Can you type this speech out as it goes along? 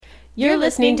You're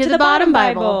listening to The Bottom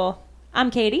Bible.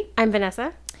 I'm Katie. I'm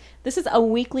Vanessa. This is a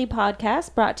weekly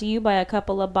podcast brought to you by a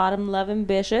couple of bottom-loving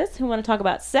bitches who want to talk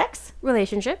about sex,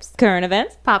 Relationships, current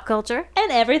events, pop culture, and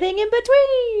everything in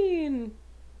between.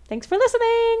 Thanks for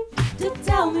listening. To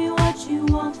tell me what you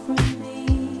want from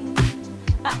me.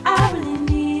 I really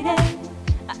need it.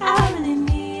 I really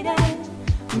need it.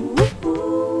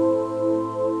 Ooh.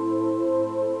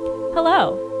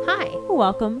 Hello. Hi.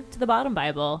 Welcome to The Bottom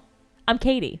Bible. I'm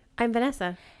Katie. I'm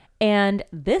Vanessa. And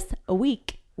this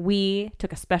week, we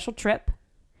took a special trip.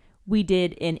 We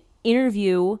did an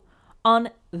interview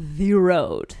on the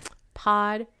road.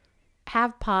 Pod,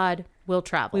 will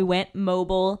travel. We went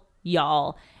mobile,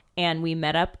 y'all, and we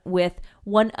met up with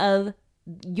one of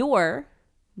your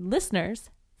listeners'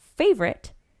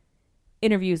 favorite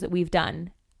interviews that we've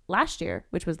done last year,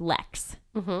 which was Lex.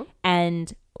 Mm-hmm.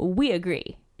 And we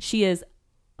agree. She is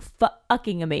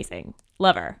fucking amazing.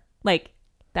 Love her. Like,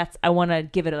 I want to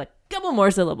give it a couple more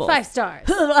syllables. 5 stars.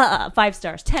 5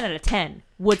 stars. 10 out of 10.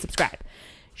 Would subscribe.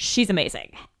 She's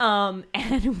amazing.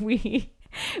 And we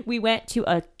went to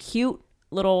a cute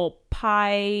little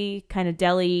pie kind of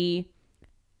deli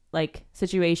like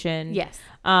situation. Yes.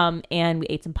 And we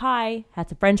ate some pie, had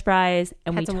some French fries,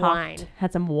 and Had we some talked. wine.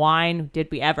 Had some wine. Did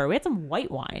we ever? We had some white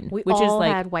wine. We which all is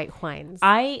like, had white wines.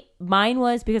 Mine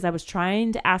was because I was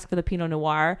trying to ask for the Pinot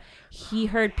Noir. He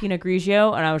heard Pinot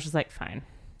Grigio, and I was just like, fine.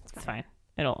 It's fine.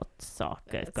 It's all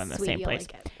good. It's going to the Sweet, same you place.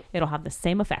 like it. It'll have the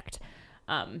same effect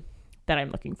that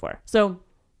I'm looking for. So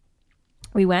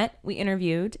we went, we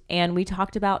interviewed, and we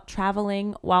talked about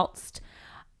traveling whilst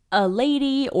a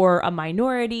lady or a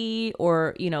minority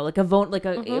or, you know, like a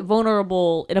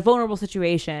vulnerable, in a vulnerable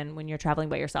situation when you're traveling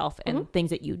by yourself and things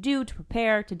that you do to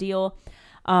prepare, to deal.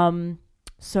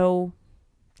 So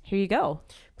here you go.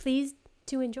 Please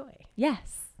do enjoy.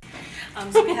 Yes.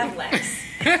 So we have Lex.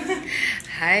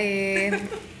 Hi.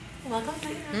 Welcome.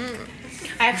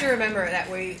 I have to remember that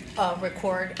we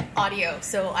record audio,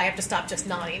 so I have to stop just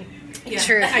nodding. Yeah.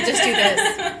 True. I just do this.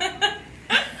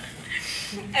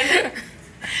 And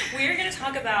we're going to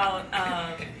talk about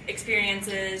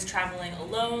experiences traveling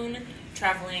alone,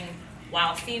 traveling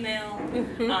while female,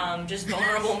 just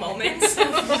vulnerable moments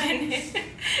when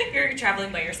you're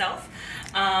traveling by yourself.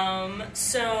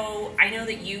 So I know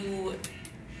that you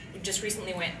just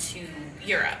recently went to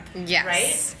Europe, yes.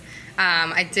 right?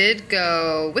 I did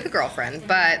go with a girlfriend,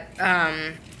 but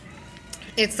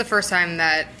it's the first time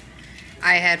that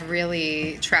I had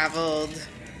really traveled,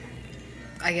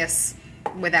 I guess,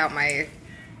 without my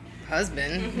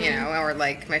husband, you know, or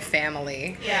like my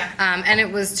family. Yeah. And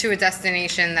it was to a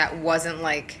destination that wasn't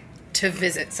like to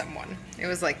visit someone. It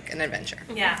was like an adventure.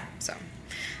 Yeah. So,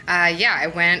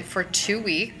 I went for 2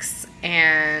 weeks,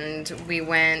 and we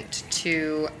went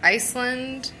to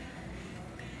Iceland,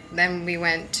 then we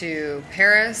went to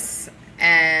Paris,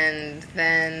 and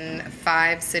then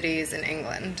 5 cities in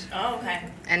England. Oh, okay.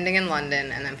 Ending in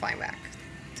London, and then flying back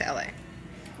to LA.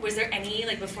 Was there any,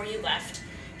 like, before you left,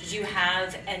 did you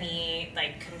have any,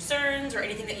 like, concerns or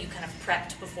anything that you kind of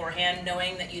prepped beforehand,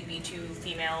 knowing that you'd be 2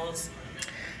 females?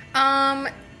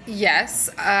 Yes.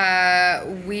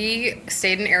 We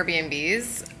stayed in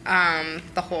Airbnbs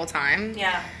the whole time.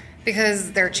 Yeah.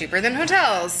 Because they're cheaper than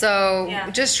hotels. So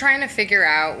just trying to figure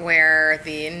out where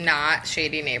the not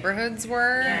shady neighborhoods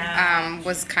were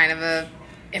was kind of a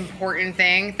important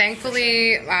thing.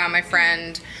 Thankfully, my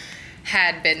friend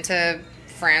had been to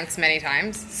France many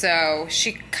times, so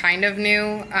she kind of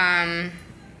knew,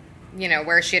 you know,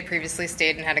 where she had previously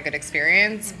stayed and had a good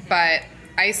experience. But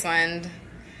Iceland,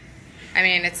 I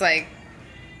mean, it's like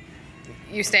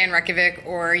you stay in Reykjavik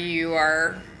or you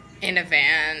are in a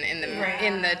van in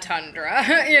the tundra,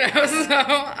 you know.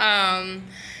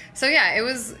 So yeah, it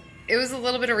was a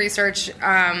little bit of research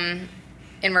in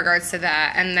regards to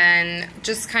that, and then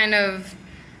just kind of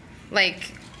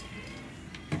like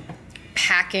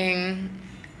packing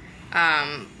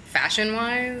fashion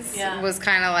wise was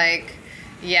kind of like,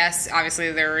 yes,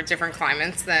 obviously there were different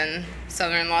climates than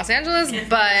southern Los Angeles,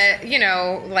 but you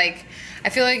know, like I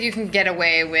feel like you can get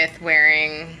away with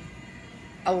wearing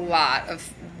a lot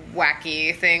of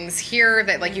wacky things here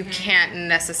that like you can't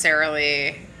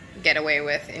necessarily get away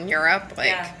with in Europe,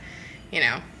 like you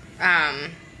know.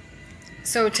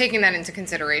 So taking that into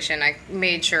consideration, I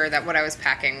made sure that what I was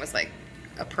packing was like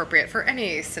appropriate for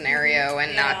any scenario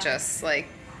and not just like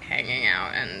hanging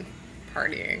out and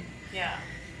partying. Yeah.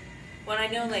 Well, I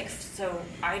know, like, so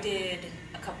I did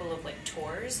a couple of like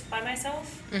tours by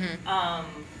myself,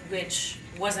 which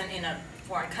wasn't in a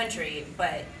foreign country,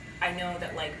 but I know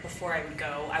that, like, before I would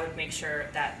go, I would make sure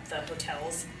that the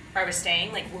hotels where I was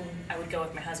staying, like, when I would go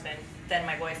with my husband, then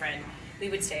my boyfriend, we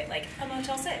would stay at like a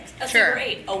Motel 6, a Sure. Super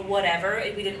 8, a whatever.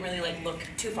 We didn't really like look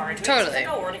too far into it. Totally. It was just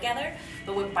like, oh, we're together.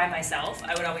 But by myself,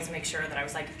 I would always make sure that I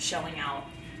was like shelling out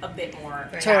a bit more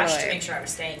cash Totally. to make sure I was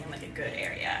staying in like a good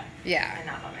area. Yeah. And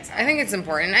not by myself. I think it's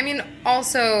important. I mean,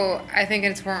 also, I think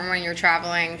it's important when you're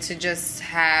traveling to just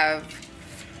have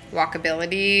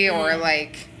walkability or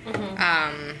like,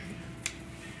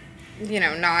 you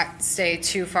know, not stay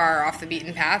too far off the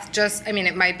beaten path. Just, I mean,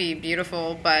 it might be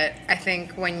beautiful, but I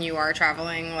think when you are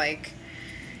traveling, like,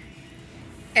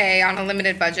 A, on a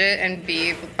limited budget, and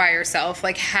B, by yourself,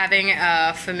 like having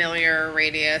a familiar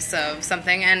radius of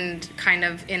something and kind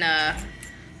of in a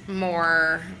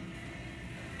more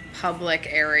public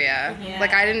area. Yeah.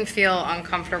 Like, I didn't feel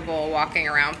uncomfortable walking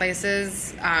around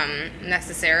places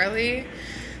necessarily.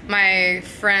 My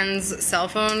friend's cell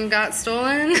phone got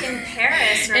stolen. in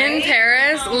Paris, right? In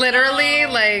Paris, Oh, literally,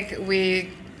 no. like,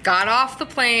 we got off the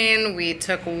plane, we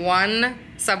took one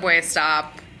subway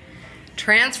stop,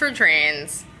 transferred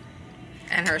trains,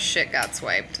 and her shit got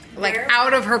swiped. Like, Where?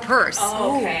 out of her purse.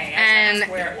 Oh, okay. I was gonna And,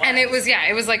 ask where and it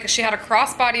was like, she had a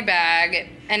crossbody bag,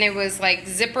 and it was like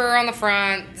zipper on the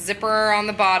front, zipper on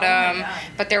the bottom, God.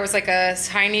 but there was like a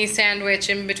tiny sandwich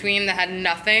in between that had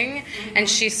nothing, and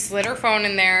she slid her phone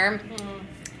in there.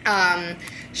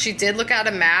 She did look at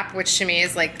a map, which to me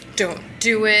is like, don't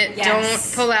do it. Yes.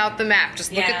 Don't pull out the map.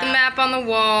 Just look at the Yeah. map on the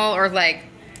wall, or like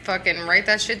fucking write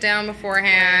that shit down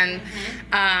beforehand.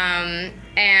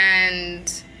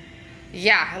 And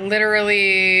yeah,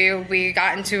 literally we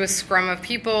got into a scrum of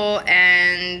people,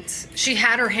 and she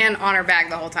had her hand on her bag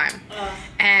the whole time.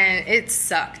 And it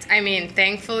sucked. I mean,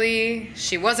 thankfully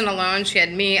she wasn't alone. She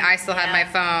had me. I still had my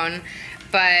phone.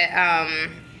 But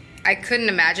I couldn't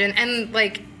imagine. And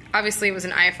like, obviously it was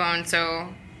an iPhone, so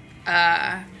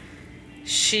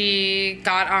she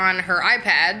got on her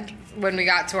iPad when we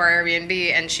got to our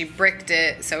Airbnb, and she bricked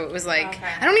it, so it was like, Okay.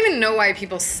 I don't even know why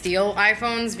people steal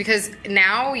iPhones, because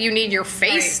now you need your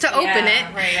face Right, to open yeah,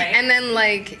 it, right. and then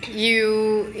like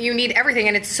you need everything,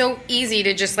 and it's so easy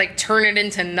to just like turn it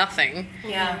into nothing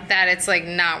Yeah. that it's like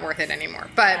not worth it anymore.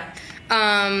 But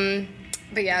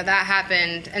yeah, that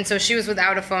happened, and so she was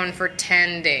without a phone for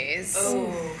 10 days.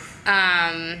 Oh.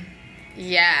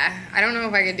 Yeah, I don't know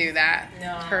if I could do that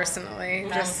No. personally.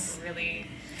 That Just was really.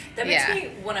 That makes Yeah. me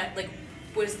want to like.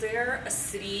 Was there a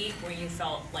city where you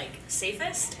felt like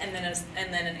safest, and then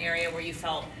an area where you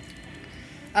felt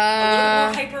a little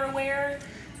more hyper aware?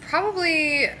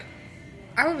 probably,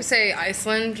 I would say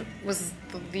Iceland was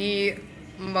the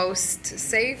most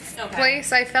safe Okay.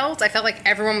 place I felt. I felt like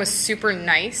everyone was super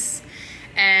nice,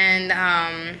 and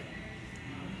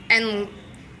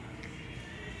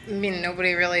I mean,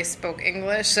 nobody really spoke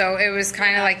English, so it was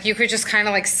kind of like you could just kind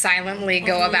of like silently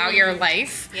go about your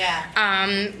life. Yeah.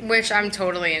 Which I'm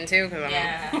totally into, because I'm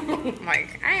Yeah.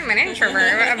 like, I'm an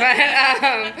introvert.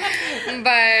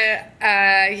 but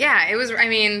yeah, it was, I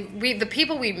mean, the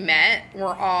people we met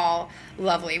were all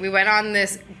lovely. We went on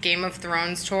this Game of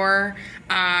Thrones tour.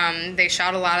 They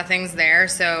shot a lot of things there,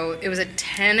 so it was a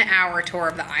 10-hour tour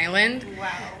of the island.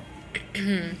 Wow.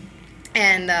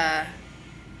 And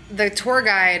the tour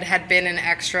guide had been an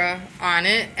extra on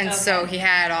it, and so Okay. he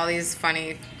had all these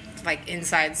funny like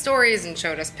inside stories and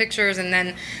showed us pictures, and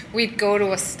then we'd go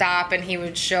to a stop and he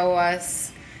would show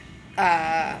us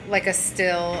like a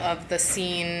still of the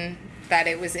scene that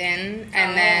it was in,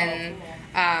 and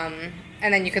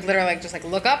then you could literally like just like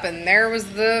look up and there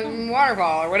was the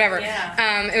waterfall or whatever.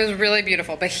 Yeah. It was really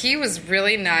beautiful, but he was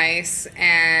really nice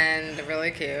and really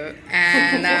cute,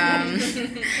 and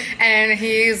and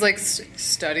he's like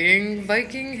studying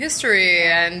Viking history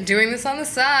and doing this on the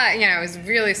side. You know, he was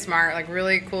really smart, like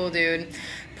really cool dude.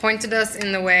 Pointed us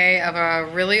in the way of a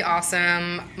really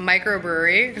awesome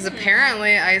microbrewery, because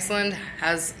apparently Iceland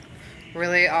has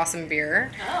really awesome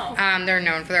beer. Oh. They're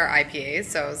known for their IPAs,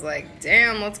 so I was like,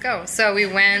 damn, let's go. So we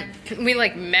went, we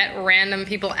like met random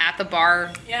people at the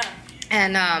bar, Yeah.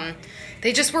 and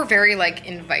they just were very like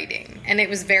inviting, and it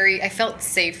was very, I felt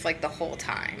safe like the whole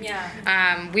time.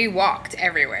 Yeah. We walked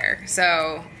everywhere,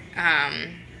 so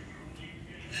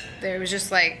there was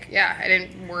just like, yeah, I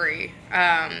didn't worry.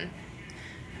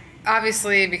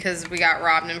 Obviously, because we got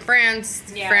robbed in France,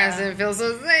 Yeah. France didn't feel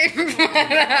so safe. Imagine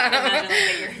like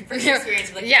that your first experience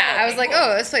with like, Yeah, oh, I was okay, like, cool.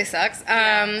 oh, this place sucks.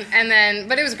 And then,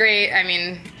 but it was great. I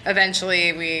mean, eventually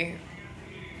it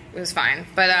was fine.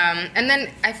 But, and then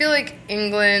I feel like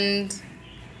England,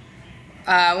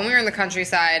 when we were in the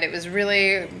countryside, it was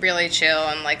really, really chill,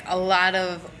 and like a lot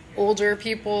of older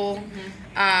people.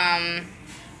 And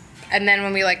then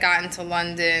when we like got into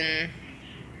London,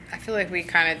 I feel like we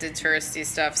kind of did touristy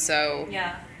stuff, so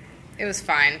Yeah. it was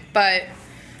fine. But,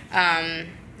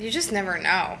 you just never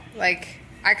know. Like,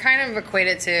 I kind of equate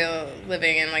it to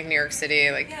living in, like, New York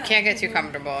City. Like, can't get too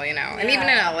comfortable, you know. And even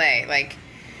in LA, like,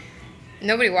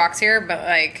 nobody walks here, but,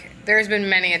 like, there's been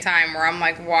many a time where I'm,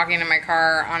 like, walking in my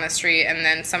car on a street and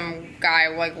then some guy,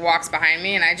 like, walks behind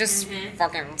me and I just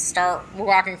fucking start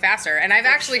walking faster. And I've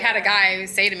actually had a guy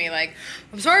say to me, like,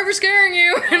 I'm sorry for scaring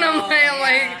you. And I'm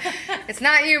like, it's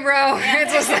not you, bro.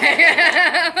 It's just like...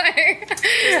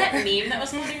 There's that meme that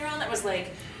was floating around that was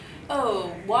like,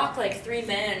 oh, walk like 3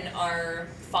 men are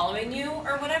following you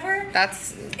or whatever.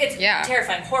 It's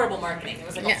terrifying, horrible marketing. It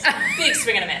was like a big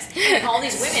swing and a miss. And all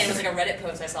these women, it was like a Reddit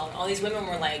post I saw, and all these women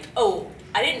were like, oh,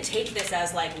 I didn't take this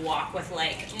as like walk with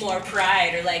like more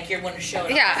pride or like you're going to show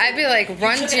it. Yeah, I'd be like,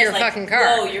 run to your fucking car.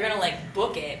 Oh, you're going to like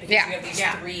book it because you have these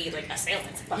 3 like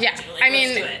assailants. Yeah, like, I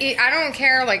mean, I don't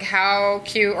care like how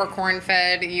cute or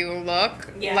corn-fed you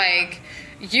look. Yeah. Like,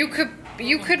 you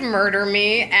could murder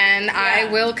me, and I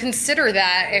will consider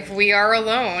that if we are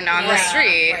alone on the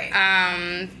street.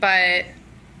 Right. But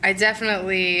I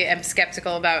definitely am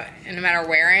skeptical about, no matter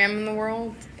where I am in the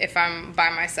world, if I'm by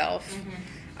myself.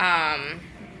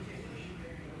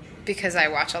 Because I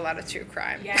watch a lot of true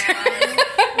crime. Yeah.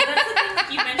 Well, that's the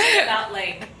thing you mentioned about,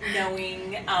 like,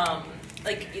 knowing...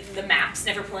 like the maps,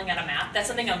 never pulling out a map. That's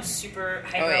something I'm super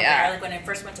hyper aware. Like when I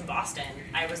first went to Boston,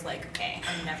 I was like, okay,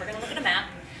 I'm never gonna look at a map.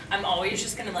 I'm always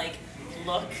just gonna like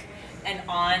look, and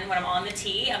when I'm on the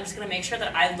T, I'm just gonna make sure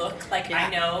that I look like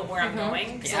I know where I'm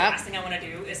going. Because the last thing I want to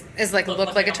do is like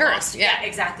look like a tourist. Yeah,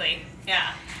 exactly.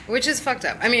 Yeah, which is fucked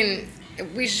up. I mean,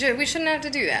 we shouldn't have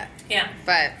to do that. Yeah,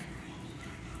 but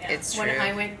it's true. When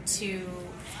I went to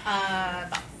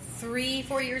about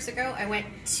 3-4 years ago, I went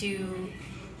to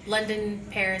London,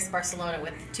 Paris, Barcelona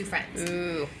with 2 friends.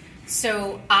 Ooh.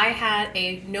 So I had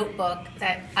a notebook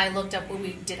that I looked up when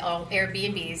we did all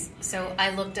Airbnbs. So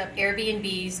I looked up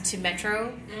Airbnbs to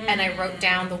Metro, and I wrote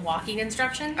down the walking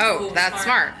instructions. Oh, that's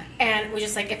smart. And it was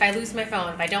just like, if I lose my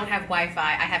phone, if I don't have Wi-Fi,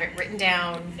 I have it written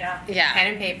down, pen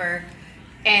and paper.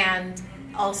 And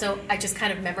also, I just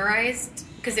kind of memorized,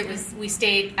 because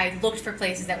I looked for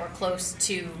places that were close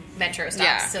to Metro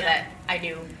stops, that I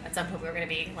knew at some point we were going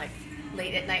to be like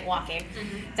late at night walking,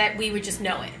 that we would just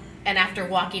know it. And after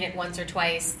walking it once or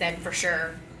twice, then for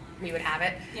sure we would have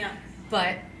it. Yeah.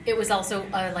 But it was also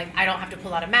like, I don't have to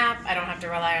pull out a map. I don't have to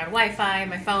rely on Wi-Fi,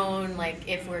 my phone. Like,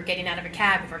 if we're getting out of a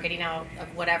cab, if we're getting out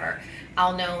of whatever,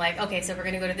 I'll know, like, okay, so we're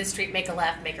going to go to this street, make a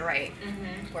left, make a right.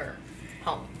 We're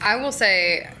home. I will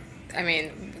say, I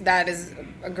mean, that is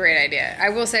a great idea. I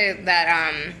will say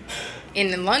that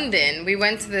in London, we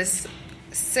went to this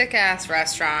sick-ass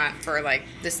restaurant for, like,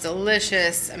 this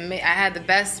delicious... I had the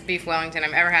best beef Wellington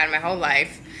I've ever had in my whole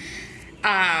life.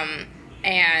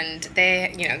 And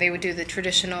they would do the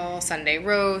traditional Sunday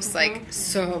roast, like,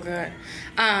 so good.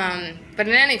 But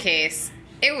in any case,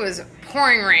 it was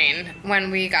pouring rain when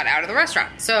we got out of the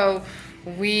restaurant. So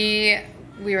we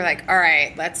were like, all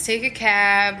right, let's take a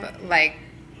cab, like,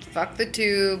 fuck the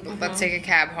tube, let's take a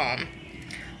cab home.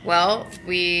 Well,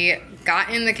 we got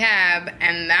in the cab,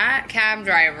 and that cab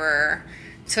driver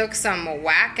took some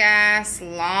whack-ass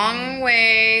long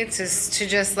way to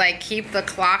just, like, keep the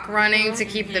clock running, to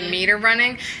keep the meter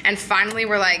running, and finally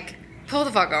we're like, pull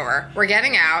the fuck over. We're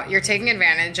getting out. You're taking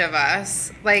advantage of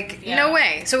us. Like, no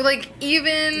way. So, like,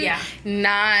 even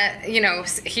not, you know,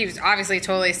 he was obviously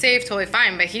totally safe, totally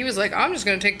fine, but he was like, I'm just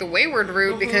going to take the wayward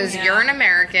route because you're an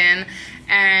American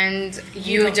and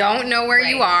you don't know where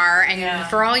you are, and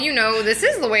for all you know, this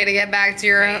is the way to get back to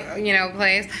your, you know,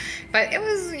 place. But it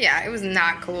was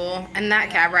not cool. And that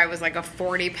cab ride was like a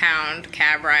 40-pound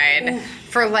cab ride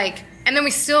for, like... And then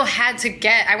we still had to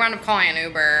I wound up calling an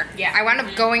Uber. Yeah. I wound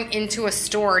up going into a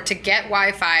store to get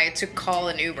Wi-Fi to call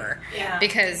an Uber. Yeah.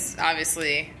 Because,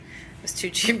 obviously, it was too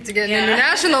cheap to get an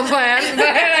international plan.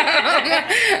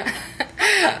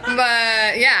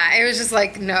 But, yeah, it was just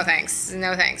like, no thanks.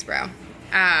 No thanks, bro.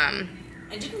 And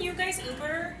didn't you guys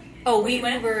Uber? Oh, we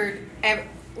Ubered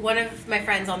one of my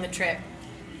friends on the trip.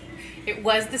 It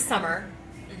was the summer.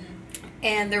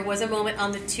 And there was a moment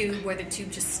on the tube where the tube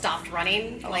just stopped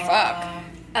running.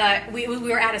 We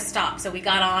were at a stop, so we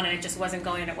got on and it just wasn't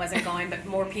going. But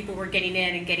more people were getting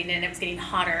in. It was getting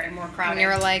hotter and more crowded. And you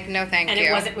were like, no thank you. And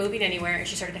it wasn't moving anywhere, and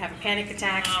she started to have a panic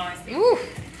attack. Oh, I see. Ooh.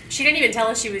 She didn't even tell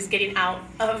us she was getting out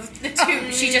of the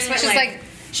tube. She just went like...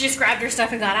 She just grabbed her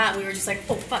stuff and got out. We were just like,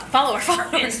 oh, fuck, follow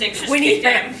her. Instinct just we need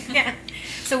them. Yeah.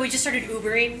 So we just started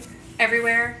Ubering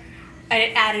everywhere. And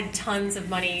it added tons of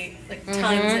money, like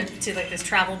tons to like this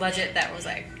travel budget that was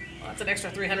like, well, that's an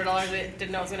extra $300 we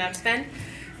didn't know I was going to have to spend.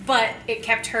 But it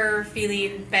kept her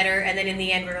feeling better. And then in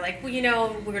the end, we were like, well, you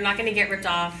know, we're not going to get ripped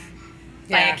off.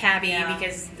 by a cabbie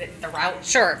because the route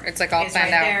Sure, it's like all is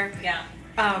planned right out. there. Yeah.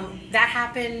 That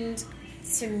happened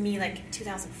to me like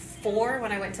 2004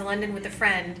 when I went to London with a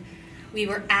friend. We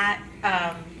were at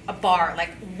a bar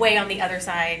like way on the other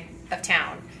side of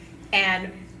town,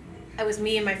 and it was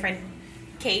me and my friend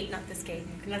Kate, not this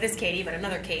Katie, but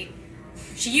another Kate.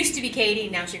 She used to be Katie,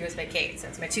 now she goes by Kate, so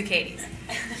it's my two Katies.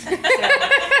 So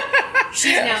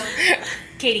she's now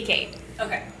Katie Kate.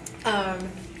 Okay.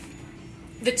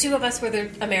 The two of us were the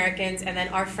Americans, and then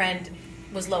our friend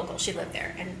was local. She lived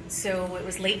there. And so it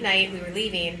was late night, we were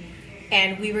leaving,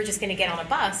 and we were just going to get on a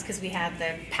bus because we had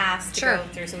the pass to go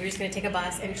through, so we were just going to take a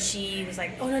bus. And she was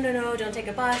like, oh, no, don't take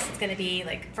a bus. It's going to be,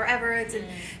 like, forever.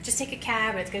 Just take a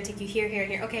cab, and it's going to take you here, here,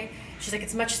 and here. Okay. She's like,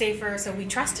 it's much safer. So we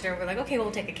trusted her. We're like, okay,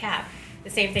 we'll take a cab. The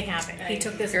same thing happened. He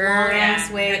took this long-ass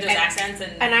way. Those accents.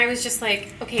 And I was just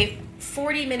like, okay,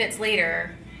 40 minutes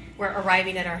later, we're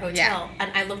arriving at our hotel,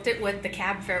 and I looked at what the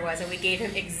cab fare was, and we gave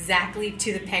him exactly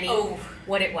to the penny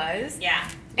what it was. Yeah.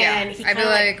 And he kind of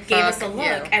like gave us a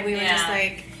look, and we were just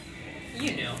like,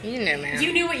 you knew, man.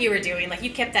 You knew what you were doing. Like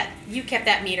you kept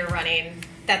that meter running.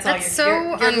 That's all.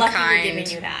 You're unkind. Lucky we're giving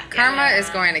you that. Karma is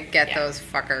going to get those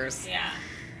fuckers. Yeah.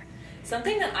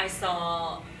 Something that I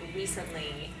saw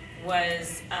recently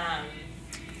was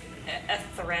a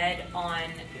thread on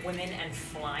women and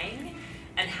flying,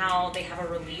 and how they have a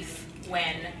relief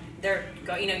when they're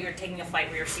you're taking a flight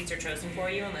where your seats are chosen for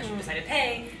you unless you decide to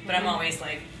pay. But I'm always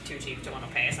like too cheap to want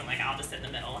to pay, so I'm like, I'll just sit in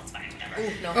the middle. It's fine, whatever.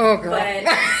 Ooh, no. Oh, girl. But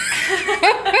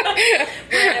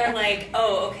where they're like,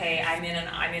 oh, okay, I'm in an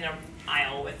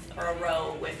aisle or a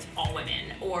row with all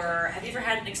women. Or have you ever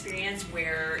had an experience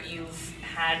where you've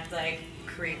had like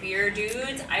creepier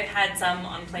dudes? I've had some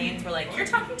on planes where like, you're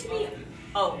talking to me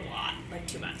a lot, like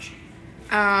too much.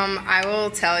 I will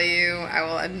tell you, I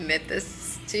will admit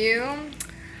this to you.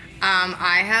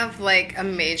 I have like a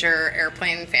major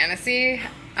airplane fantasy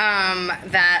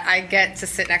that I get to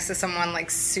sit next to someone like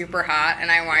super hot,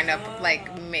 and I wind up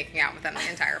like making out with them the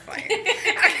entire flight.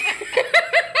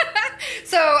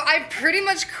 So I pretty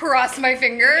much cross my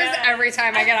fingers every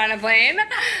time I get on a plane.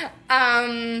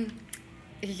 I'm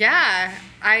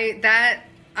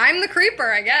the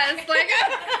creeper, I guess. Like.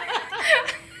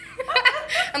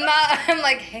 I'm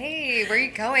like, hey, where are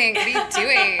you going? What are you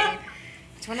doing?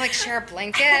 Do you want to like share a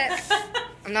blanket?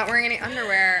 I'm not wearing any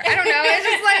underwear. I don't know. It's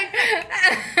just like,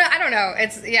 I don't know.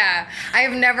 I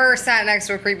have never sat next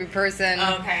to a creepy person.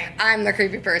 Okay. I'm the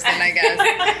creepy person, I guess.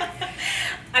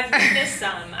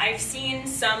 I've seen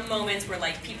some moments where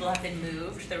like people have been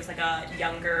moved. There was like a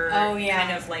younger,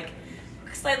 kind of like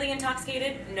slightly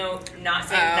intoxicated. No, not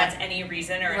saying that's any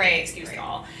reason or any excuse at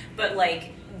all. But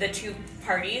like, the two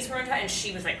parties were in touch, and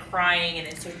she was like crying, and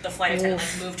then so the flight attendant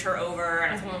like moved her over,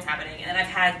 and I was like, what's happening? And then I've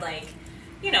had like,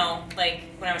 like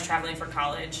when I was traveling for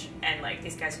college, and like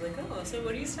these guys were like, oh, so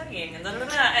what are you studying? And and I'm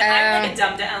like a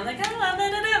dumb down, I'm like, and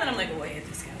I'm like, wait,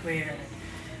 this got weird.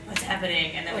 What's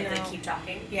happening? And then we like keep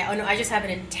talking. Yeah. Oh no, I just have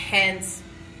an intense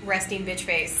resting bitch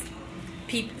face.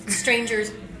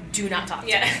 Strangers do not talk to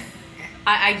me.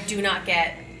 I do not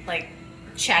get like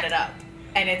chatted up,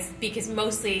 and it's because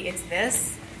mostly it's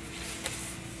this.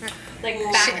 Like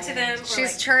back to them.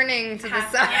 She's like turning to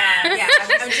the side. Yeah.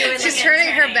 I'm doing. She's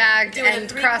turning her back and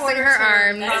crossing her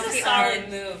arms. That's a solid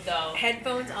move, though.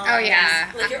 Headphones on. Oh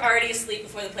yeah. Like you're already asleep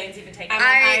before the plane's even taken off.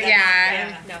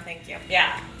 No, thank you.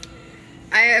 Yeah.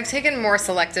 I have taken more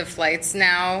selective flights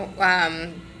now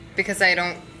because I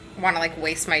don't want to like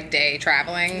waste my day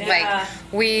traveling. Yeah.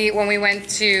 Like when we went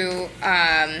to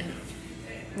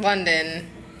London.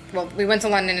 Well, we went to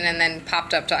London and then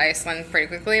popped up to Iceland pretty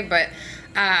quickly, but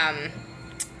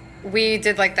we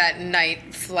did like that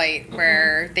night flight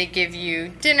where they give you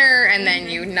dinner and then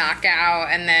you knock out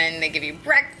and then they give you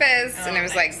breakfast, and it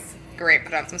was like great.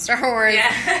 Put on some Star Wars,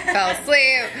 fell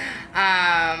asleep,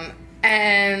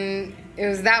 and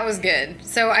that was good.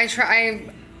 So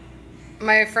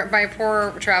my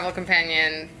poor travel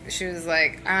companion, she was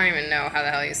like, I don't even know how the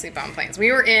hell you sleep on planes.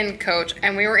 We were in coach,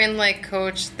 and we were in like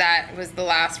coach that was the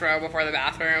last row before the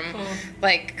bathroom.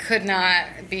 Like, could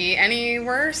not be any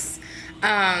worse.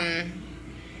 And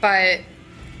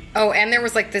there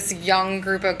was like this young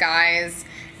group of guys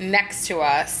next to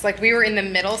us. Like, we were in the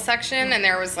middle section, and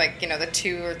there was like, the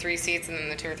 2 or 3 seats, and then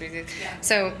the 2 or 3 seats.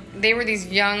 So they were these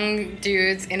young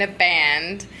dudes in a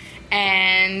band,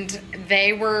 and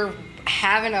they were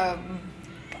having a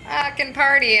fucking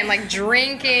party and like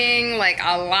drinking like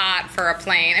a lot for a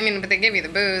plane. I mean, but they give you the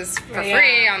booze for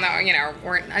free on the,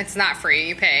 it's not free,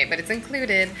 you pay, but it's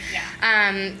included.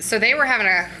 So they were having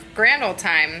a grand old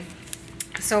time.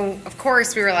 So of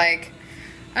course we were like,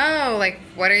 oh, like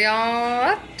what are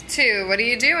y'all up to? What are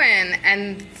you doing?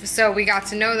 And so we got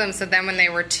to know them. So then when they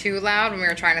were too loud when we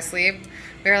were trying to sleep,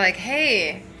 we were like,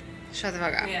 hey, shut the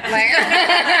fuck up. Yeah. Like,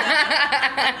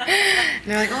 and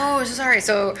they're like, oh, so sorry.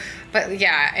 So, but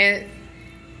yeah,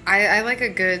 I like a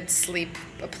good sleep,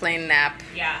 a plain nap.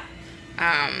 Yeah.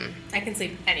 I can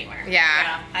sleep anywhere.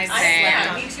 Yeah.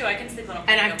 Me too. I can sleep on a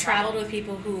plane. And I've traveled with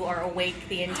people who are awake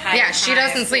the entire time. Yeah, she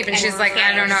doesn't sleep, and she's like,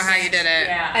 I don't know how you did it.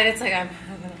 Yeah. And it's like, my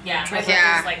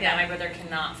brother's like that. My brother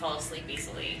cannot fall asleep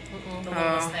easily. The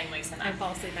littlest thing wakes him up. I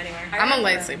fall asleep anywhere. I'm a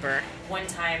light sleeper. One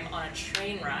time on a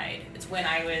train ride, it's when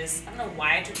I don't know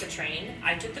why I took the train.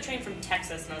 I took the train from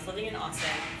Texas, and I was living in Austin,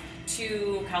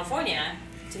 to California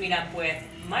to meet up with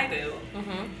my boo,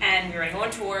 and we were going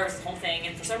on tour, it was the whole thing,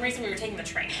 and for some reason we were taking the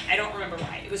train. I don't remember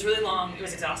why. It was really long, it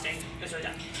was exhausting, it was really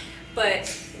dumb.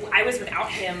 But I was without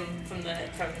him from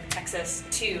Texas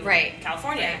to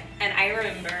California, and I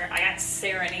remember I got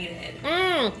serenaded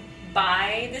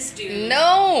by this dude.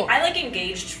 No! I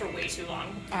engaged for way too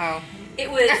long. Oh.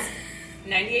 It was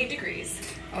 98 degrees.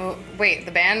 Oh, wait,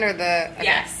 the band or the... Okay.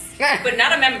 Yes. But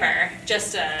not a member,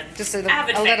 just a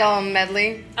little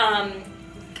medley.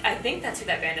 I think that's who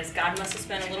that band is. God must have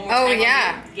spent a little more time on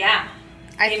yeah. You. Yeah.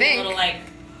 I think. A little,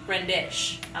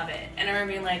 rendish of it. And I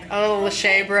remember being like... A little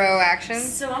Lachey Bro action.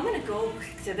 So I'm going to go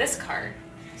to this cart.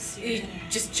 You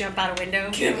just jump out a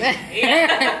window? Thank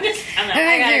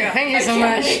you so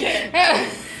much.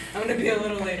 I'm going to be a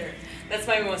little later. That's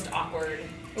my most awkward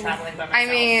traveling by myself. I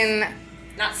mean...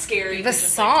 Not scary. The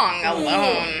song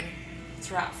alone.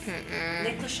 It's rough.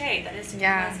 Nick Lachey, that is...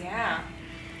 Yeah.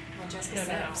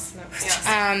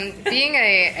 Being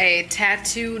a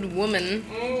tattooed woman,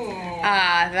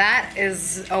 that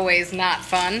is always not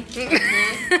fun.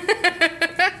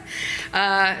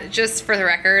 Just for the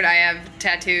record, I have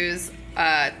tattoos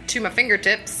to my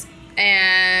fingertips,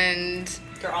 and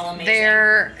they're all amazing.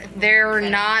 They're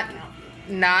not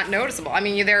noticeable. I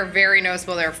mean, they're very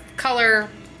noticeable. They're color,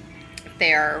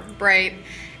 they are bright,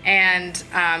 and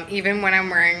even when I'm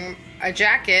wearing a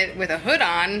jacket with a hood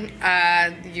on,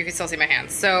 you can still see my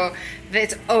hands. So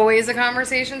it's always a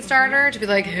conversation starter to be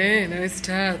like, hey, nice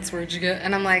tats, where'd you get?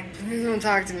 And I'm like, please don't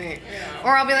talk to me. Yeah.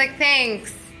 Or I'll be like,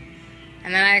 thanks.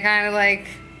 And then I kind of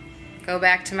go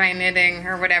back to my knitting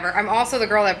or whatever. I'm also the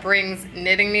girl that brings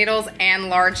knitting needles and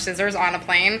large scissors on a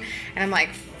plane. And I'm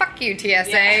like, fuck you, TSA.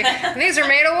 Yeah. These are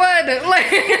made of wood.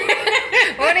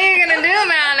 What are you going to do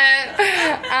about it?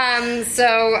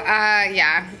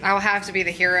 Yeah, I'll have to be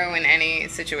the hero in any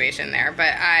situation there.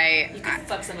 But you can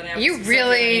fuck somebody up. You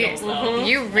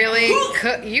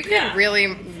could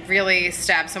really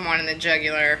stab someone in the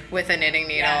jugular with a knitting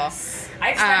needle. Yes.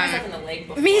 I've stabbed myself in the leg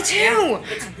before. Me too. Yeah.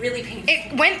 It's really painful.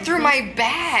 It went through my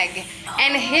bag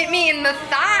and hit me in the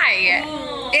thigh.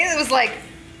 It was like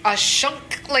a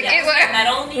shunk. It was a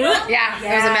metal needle. Yeah, it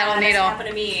was a metal needle. That happened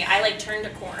to me. I turned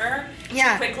a corner too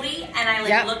quickly, and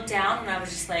I looked down, and I was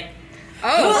just like,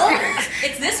 "Oh,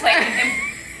 it's this way." And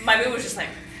my boo was just like,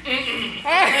 "Mm-mm." And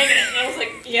I was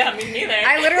like, "Yeah, me neither."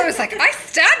 I literally was like, "I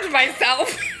stabbed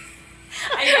myself."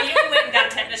 I immediately went and got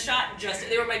a tetanus shot.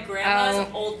 They were my grandma's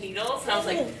old needles, and I was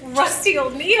like, rusty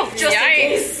old needles. Just in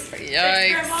case.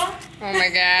 Yikes! Grandma. Oh my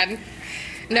god.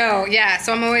 No, yeah.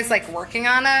 So I'm always working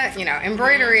on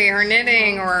embroidery or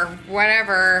knitting or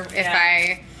whatever.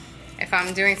 If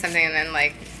I'm doing something, and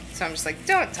then so I'm just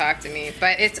don't talk to me.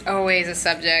 But it's always a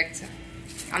subject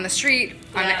on the street,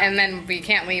 and then we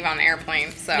can't leave on the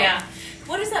airplane. So yeah.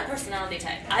 What is that personality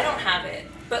type? I don't have it,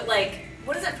 but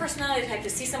what is that personality type to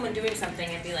see someone doing something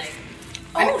and be like,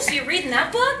 oh, so you're reading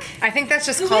that book? I think that's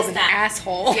just called an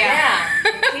asshole. Yeah.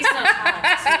 Please don't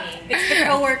talk to me. It's the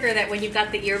coworker that when you've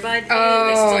got the earbud,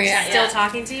 still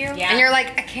talking to you. Yeah. And you're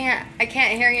like, I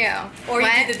can't hear you. Or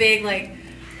you do the big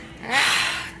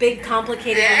big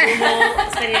complicated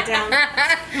removal, setting it down.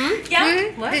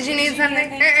 Yeah. What? Did you need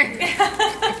something?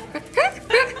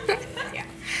 Yeah.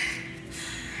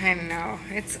 I know.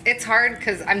 It's hard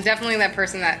because I'm definitely that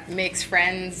person that makes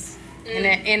friends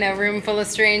in a room full of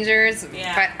strangers.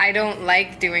 Yeah. But I don't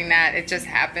like doing that. It just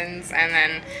happens, and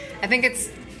then I think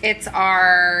it's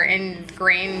our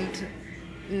ingrained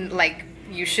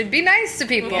you should be nice to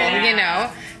people,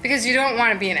 because you don't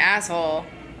want to be an asshole.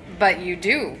 But you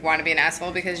do want to be an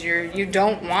asshole because you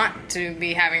don't want to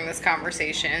be having this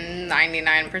conversation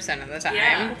 99% of the time.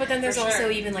 Yeah, but then there's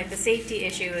also even the safety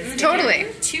issue. Is totally.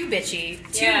 If you're too bitchy,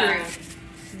 too rude,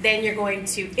 then you're going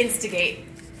to instigate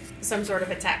some sort of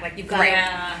attack. You've got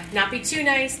to not be too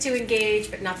nice to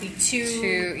engage, but not be too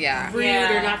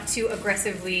rude or not too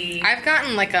aggressively. I've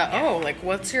gotten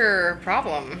what's your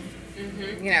problem?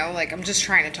 Mm-hmm. I'm just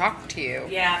trying to talk to you.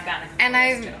 Yeah, I've gotten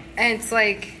it. And it's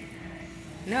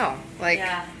no, like,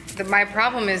 my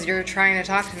problem is you're trying to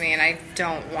talk to me and I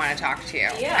don't want to talk to you.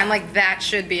 Yeah. And, like, that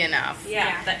should be enough.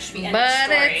 Yeah, that should be enough.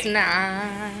 But it's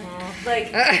not.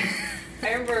 Like, I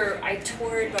remember I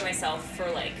toured by myself for,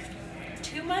 like,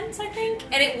 2 months, I think.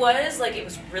 And it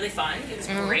was really fun. It was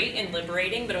great and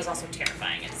liberating, but it was also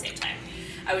terrifying at the same time.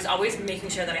 I was always making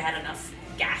sure that I had enough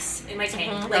gas in my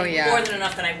tank. Like, more than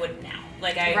enough than I would now.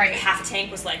 Like, half a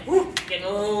tank was like, whoo, getting a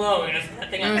little low, you know,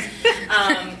 that thing up.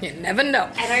 You never know.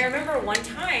 And I remember one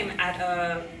time at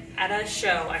a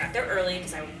show, I got there early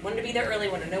because I wanted to be there early,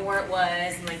 wanted to know where it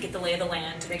was, and, like, get the lay of the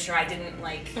land to make sure I didn't,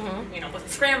 like, you know, wasn't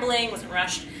scrambling, wasn't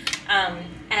rushed.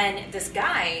 And this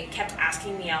guy kept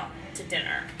asking me out to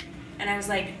dinner. And I was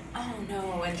like, oh,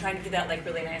 no, and trying to do that, like,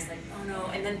 really nice, like, oh,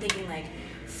 no, and then thinking, like,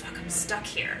 fuck, I'm stuck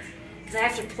here. Because I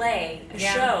have to play a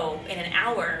show in an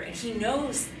hour, and he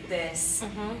knows this,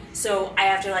 so I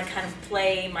have to, like, kind of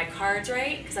play my cards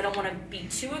right, because I don't want to be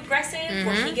too aggressive,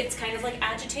 where he gets kind of, like,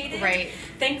 agitated. Right.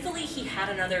 Thankfully, he had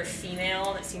another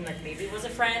female that seemed like maybe was a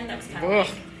friend that was kind of like,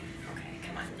 okay,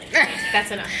 come on, like,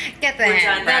 That's enough. Get the we're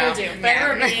hand, done. That'll bro. do. But I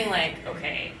remember being like,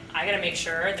 okay, I gotta make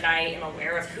sure that I am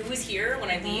aware of who is here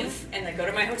when I leave, and then go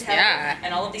to my hotel,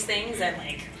 and all of these things, and,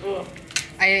 like, ugh.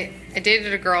 I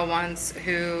dated a girl once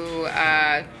who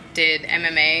did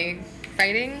MMA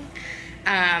fighting,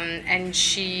 and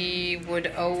she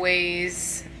would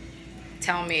always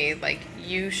tell me, like,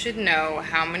 you should know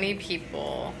how many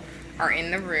people are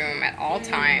in the room at all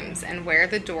times and where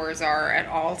the doors are at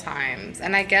all times.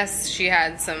 And I guess she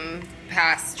had some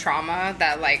past trauma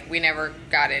that, like, we never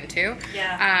got into.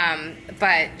 Yeah.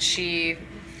 But she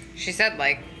said,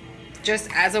 like,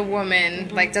 just as a woman,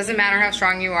 like, doesn't matter how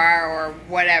strong you are or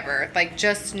whatever, like,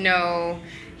 just know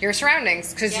your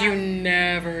surroundings, because you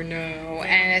never know.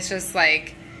 And it's just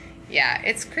like,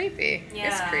 it's creepy.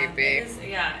 It's creepy.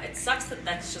 It sucks that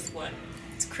that's just what.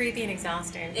 It's creepy and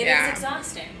exhausting. It is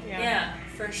exhausting. Yeah,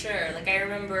 for sure. Like, I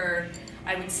remember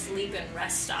I would sleep in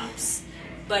rest stops,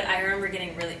 but I remember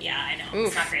getting really, I know,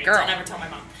 it's not great. Girl. Don't ever tell my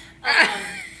mom.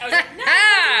 I was like, no.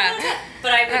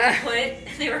 But I would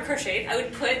put, they were crocheted, I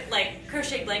would put, like,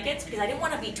 crochet blankets, because I didn't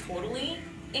want to be totally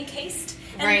encased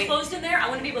and closed in there. I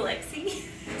want to be able to, like, see.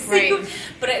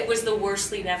 But it was the worst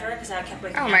sleep ever, because I kept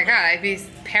waking up. Oh my god, I'd be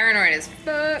paranoid as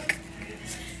fuck.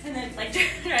 And then, like,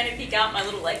 trying to peek out my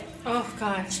little, like, oh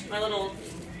gosh, my little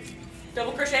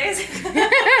double crochets.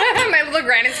 My little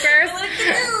granny squares.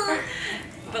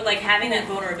 But, like, having that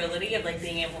vulnerability of, like,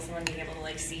 someone being able to,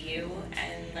 like, see you,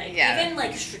 and, like, even,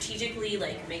 like, strategically,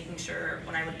 like, making sure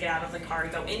when I would get out of the car to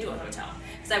go into a hotel,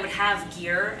 because I would have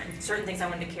gear and certain things I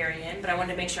wanted to carry in, but I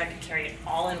wanted to make sure I could carry it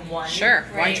all in one. Sure,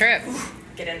 one trip.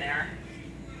 Get in there.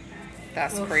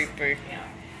 That's creepy.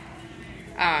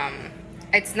 Yeah.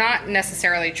 It's not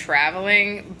necessarily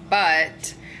traveling,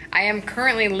 but I am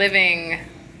currently living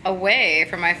away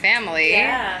from my family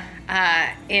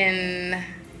in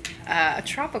a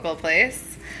tropical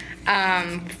place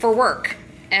for work,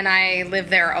 and I live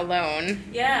there alone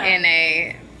in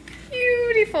a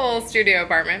beautiful studio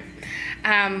apartment.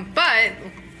 But,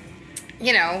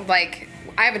 you know, like,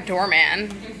 I have a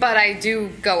doorman, but I do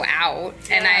go out,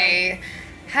 and I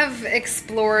have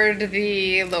explored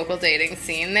the local dating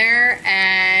scene there,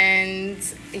 and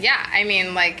I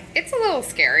mean, like, it's a little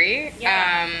scary.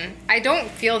 I don't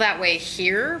feel that way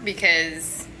here,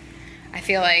 because I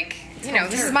feel like, you know,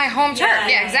 this is my home turf.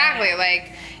 Yeah, exactly.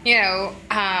 Like, you know,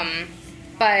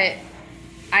 but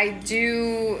I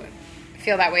do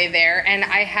feel that way there, and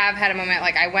I have had a moment,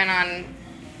 like, I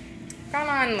gone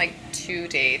on like 2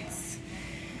 dates,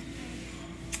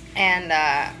 and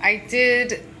I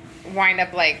did wind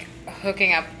up, like,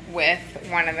 hooking up with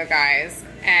one of the guys,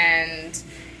 and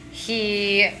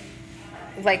he,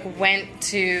 like, went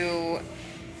to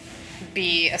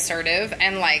be assertive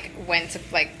and, like, went to,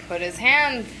 like, put his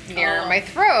hand near my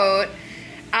throat,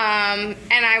 and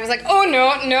I was like, oh, no,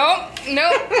 I'm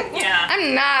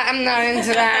not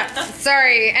into that,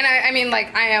 sorry. And I mean,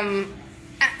 like, I'm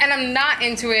not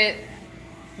into it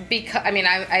because, I mean,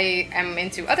 I am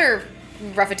into other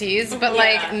roughities, but,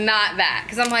 like, not that,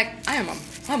 because I'm like, I'm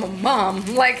a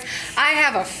mom, like, I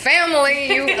have a family,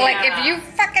 like, if you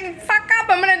fucking fuck up,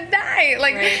 I'm gonna die,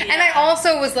 like, and I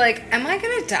also was like, am I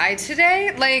gonna die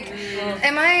today, like,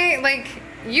 am I, like,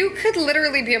 you could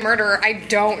literally be a murderer, I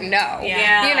don't know,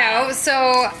 you know,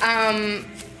 so,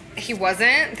 he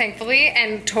wasn't, thankfully,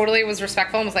 and totally was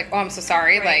respectful and was like, oh, I'm so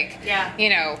sorry, like, you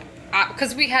know,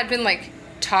 because we had been, like,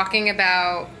 talking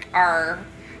about our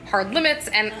hard limits,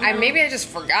 and maybe I just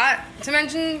forgot to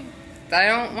mention that I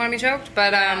don't want to be choked,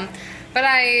 but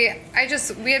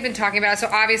we had been talking about it, so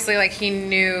obviously, like, he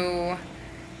knew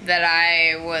that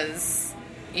I was,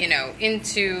 you know,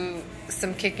 into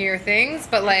some kickier things,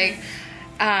 but like,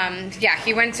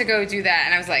 he went to go do that,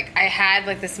 and I was like, I had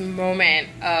like this moment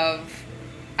of,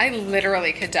 I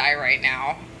literally could die right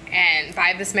now, and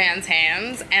by this man's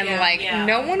hands, and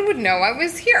no one would know I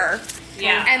was here.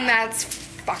 Yeah. And that's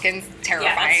fucking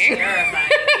terrifying. Yeah, that's terrifying.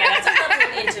 That's a level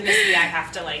of intimacy I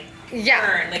have to like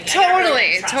earn. Like,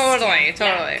 totally.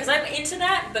 Because I'm into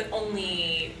that, but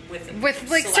only with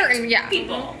like certain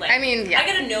people. Like, I mean, I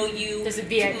gotta know you. There's a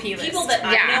VIP list. People that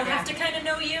I know have to kind of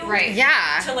know you, right?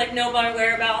 Yeah. To like know my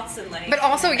whereabouts and like. But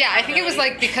also, I think it was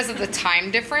like because of the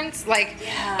time difference. Like,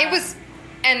 it was,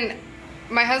 and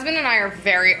my husband and I are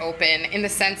very open in the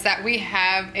sense that we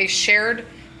have a shared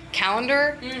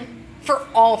calendar. For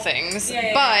all things,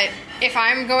 but if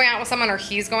I'm going out with someone or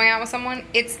he's going out with someone,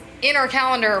 it's in our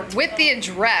calendar with the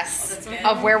address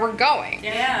of where we're going.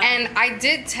 And I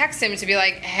did text him to be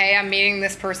like, hey, I'm meeting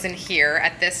this person here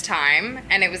at this time,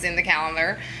 and it was in the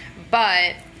calendar.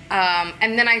 But,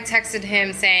 and then I texted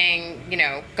him saying,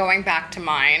 going back to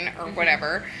mine or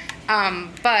whatever.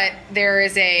 But there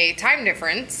is a time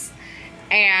difference,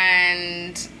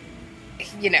 and,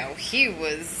 he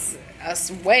was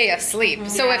way asleep.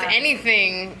 So if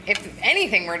anything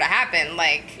were to happen,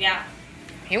 like,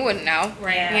 he wouldn't know,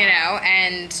 right?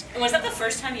 And was that the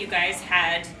first time you guys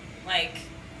had like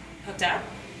hooked up?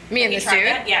 Me and this dude?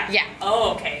 Yeah.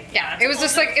 Oh, okay. Yeah. It was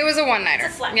just like, it was a one-nighter.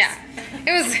 It's a flex. Yeah.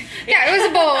 It was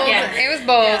bold. It was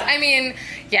bold. Yeah. I mean,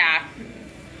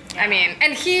 I mean,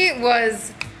 and he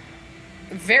was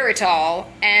very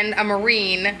tall and a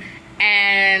Marine.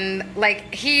 And,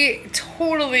 like, he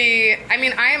totally... I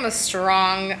mean, I am a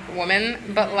strong woman,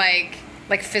 but, like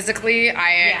physically,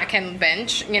 I can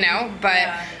bench, But,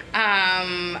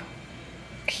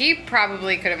 he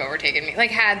probably could have overtaken me. Like,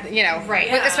 had,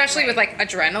 especially with, like,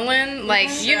 adrenaline.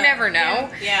 Like, you never know.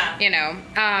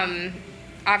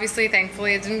 Obviously,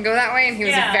 thankfully, it didn't go that way, and he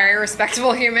was a very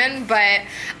respectable human. But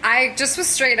I just was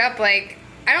straight up, like...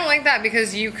 I don't like that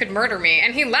because you could murder me.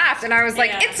 And he laughed, and I was like,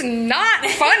 it's not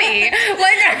funny.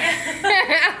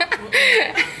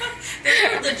 Those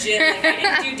were legit, like, I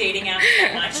didn't do dating apps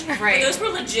that much. Right. But those were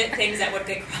legit things that would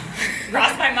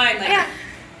cross my mind. Like,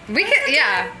 we could,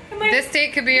 this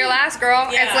date could be your last, girl.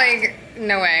 It's like,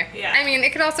 no way. Yeah. I mean,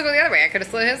 it could also go the other way. I could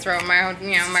have slit his throat in my,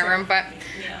 my room, but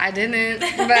I didn't.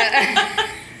 But...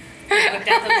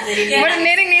 What a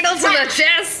knitting needle to the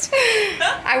chest.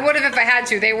 I would have if I had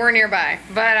to. They were nearby.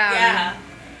 But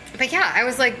I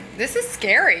was like, this is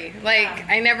scary. Like,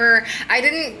 I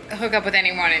didn't hook up with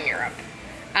anyone in Europe.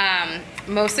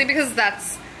 Mostly because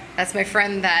that's my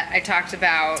friend that I talked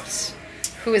about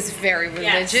who is very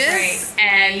religious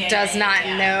and does not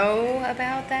know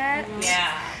about that.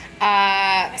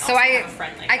 So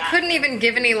I couldn't even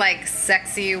give any like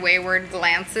sexy wayward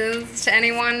glances to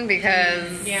anyone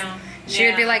because she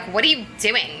would be like, what are you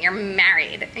doing? You're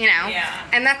married,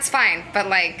 and that's fine, but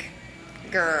like,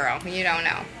 girl, you don't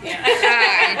know.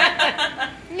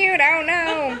 You don't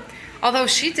know. Although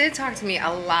she did talk to me a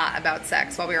lot about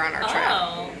sex while we were on our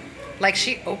trip. Like,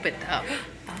 she opened up.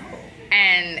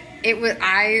 And it was,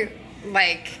 I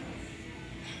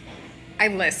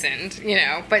listened,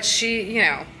 but she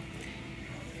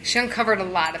uncovered a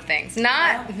lot of things.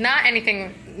 Not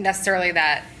anything necessarily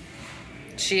that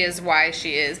she is why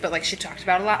she is, but like she talked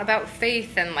about a lot about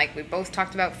faith, and like we both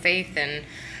talked about faith, and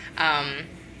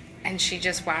she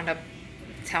just wound up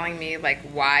telling me like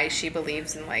why she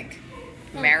believes in like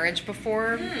marriage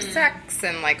before sex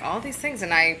and like all these things,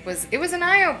 and it was an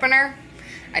eye opener.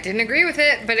 I didn't agree with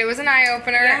it, but it was an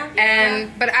eye-opener,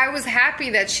 but I was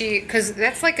happy that because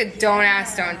that's like a don't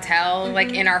ask, don't tell,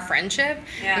 like in our friendship,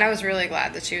 and I was really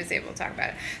glad that she was able to talk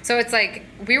about it. So it's like,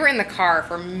 we were in the car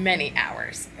for many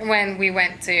hours when we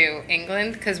went to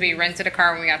England, because we rented a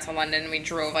car when we got to London, and we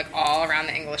drove like all around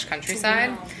the English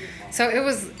countryside. So it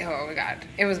was, oh my God,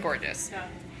 it was gorgeous.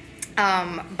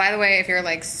 By the way, if you're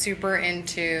like super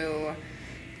into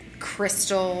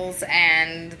crystals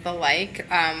and the like,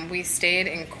 we stayed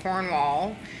in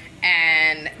Cornwall,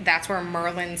 and that's where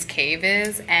Merlin's cave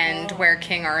is, and where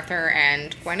King Arthur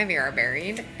and Guinevere are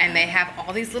buried, and they have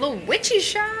all these little witchy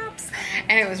shops,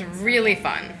 and it was really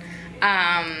fun.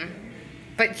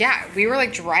 But yeah, we were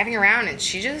like driving around, and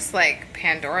she just like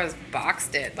Pandora's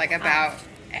boxed it like about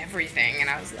everything, and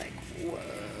I was like, whoa.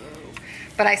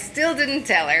 But I still didn't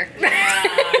tell her.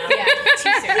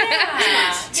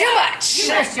 Too much.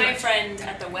 My friend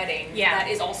at the wedding, that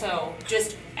is also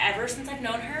just, ever since I've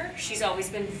known her, she's always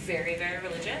been very, very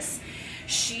religious.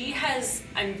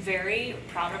 I'm very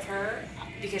proud of her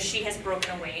because she has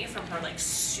broken away from her like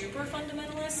super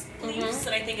fundamentalist beliefs,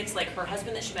 and I think it's like her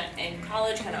husband that she met in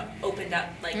college kind of opened up,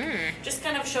 like just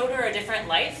kind of showed her a different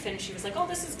life, and she was like, oh,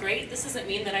 this is great. This doesn't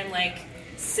mean that I'm like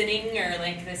sinning or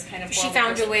like this kind of. She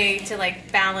found a way to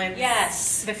like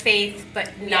balance the faith,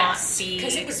 but not be,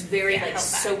 because it was very like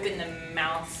soap in the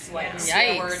mouth, like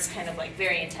swear words, kind of like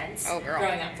very intense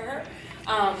growing up for her.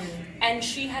 And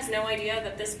she has no idea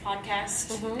that this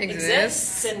podcast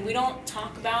exists, and we don't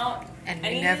talk about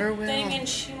anything, never will. And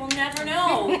she will never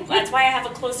know. That's why I have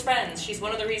a close friends. She's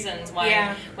one of the reasons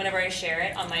why whenever I share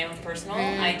it on my own personal,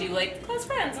 I do like close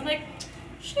friends. I'm like,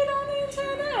 she don't need to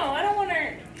know. I don't want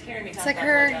her hearing me talk about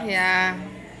her,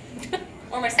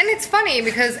 or my sister. And it's funny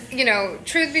because, you know,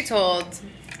 truth be told,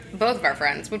 both of our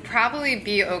friends would probably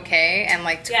be okay and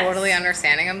like totally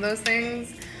understanding of those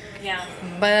things. Yeah.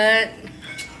 But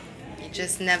you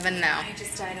just never know. I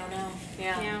don't know.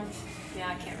 Yeah,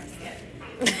 I can't risk it.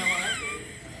 You know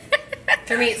what?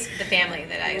 For me, it's the family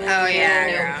that I. Oh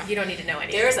yeah, you don't need to know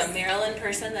anything. There's a Maryland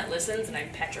person that listens, and I'm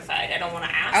petrified. I don't want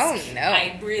to ask. Oh no!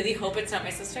 I really hope it's not my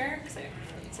sister because I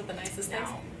said the nicest things.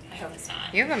 I hope it's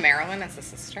not. You have a Maryland as a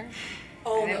sister?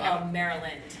 Oh,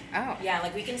 Maryland. Oh. Yeah,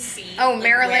 like we can see. Oh, like,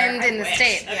 Maryland in the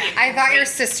state. Okay, I thought your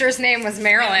sister's name was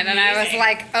Marilyn, and I was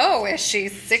like, oh, is she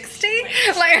 60?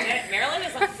 Like Maryland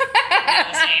is a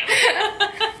fabulous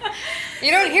name.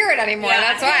 You don't hear it anymore. Yeah.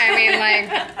 That's why. I mean, like.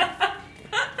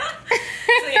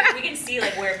 So yeah, we can see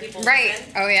like where people listen.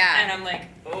 Oh yeah. And I'm like,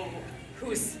 oh,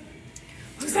 who's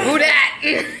who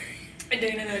that?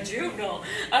 Dana Juvenile.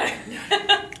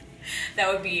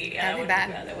 That would be That'd be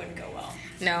bad. That wouldn't go well.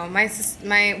 No, my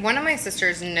one of my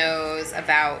sisters knows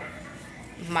about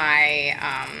my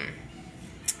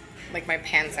like my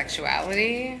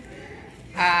pansexuality,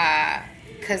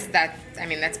 because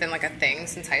that's been like a thing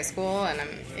since high school, and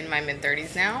I'm in my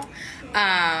mid-30s now.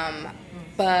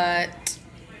 But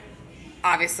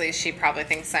obviously, she probably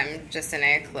thinks I'm just in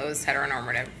a closed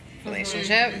heteronormative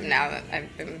relationship now that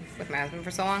I've been with my husband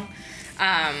for so long.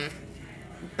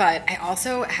 But I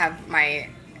also have my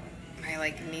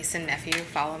like niece and nephew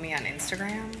follow me on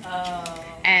Instagram. Oh.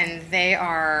 And they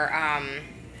are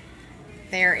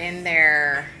they're in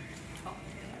their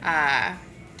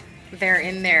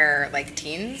like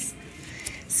teens.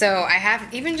 So I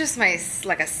have even just my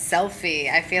like a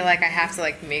selfie. I feel like I have to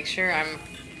like make sure I'm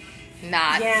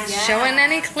not showing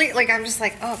any like I'm just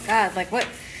like, oh God, like what,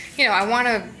 you know, I want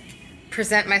to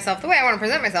present myself the way I want to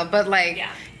present myself, but like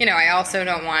you know, I also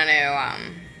don't want to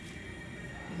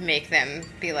make them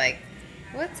be like,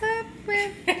 what's up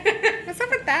with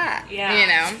that? Yeah. You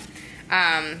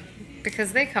know?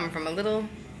 Because they come from a little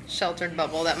sheltered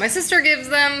bubble that my sister gives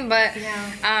them, but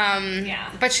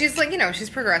but she's like, you know, she's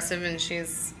progressive and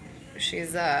she's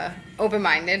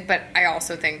open-minded, but I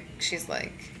also think she's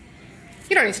like,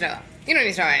 you don't need to know that. You don't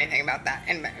need to know anything about that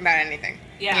and about anything.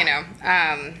 Yeah. You know?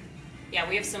 Yeah,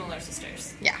 we have similar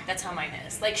sisters. Yeah. That's how mine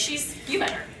is. Like, you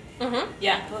met her. Mm-hmm.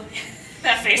 Yeah.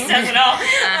 That face says it all.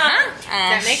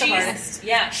 That makes the hardest.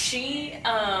 Yeah, she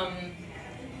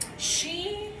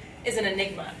is an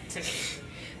enigma to me.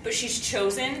 But she's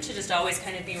chosen to just always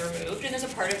kind of be removed. And there's a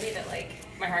part of me that, like,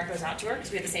 my heart goes out to her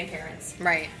because we have the same parents.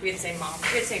 Right. We have the same mom. We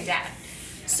have the same dad.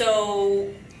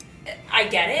 So I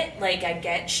get it. Like,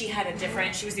 she had a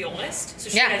different, she was the oldest. So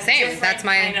she had a same. That's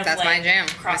my kind of, that's like, my jam.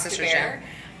 My cross to sister's bear.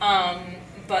 jam.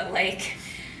 But, like,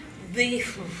 the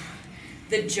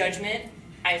judgment,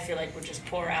 I feel like, would just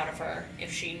pour out of her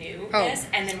if she knew this.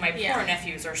 And then my poor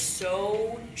nephews are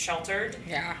so sheltered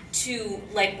to,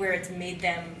 like, where it's made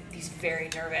them these very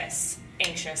nervous,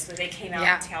 anxious. So they came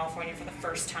out to California for the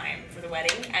first time for the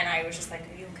wedding, and I was just like,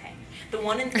 are you okay? The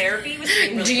one in therapy was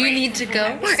doing really Do you great. need to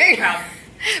go? So proud.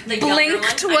 Blink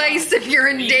twice if you're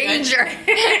in danger.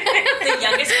 The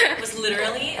youngest was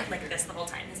literally like this the whole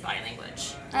time, his body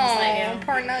language. Oh,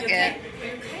 poor Nugget. Okay?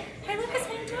 Hey, Lucas,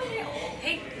 how you doing?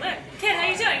 Hey, look, kid, how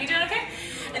you doing? You doing okay?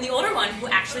 And the older one, who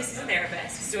actually sees a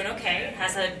therapist, is doing okay,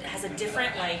 has a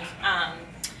different, like,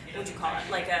 what would you call it?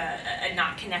 Like a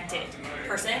not connected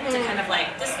person to kind of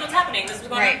like, this is what's happening, this is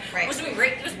what's going on. He was doing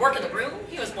great. He was working the room.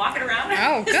 He was walking around.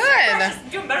 Oh, good.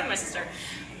 He's doing better than my sister.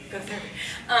 Go therapy.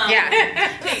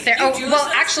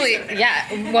 Actually,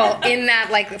 well, in that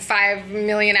like 5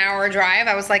 million hour drive,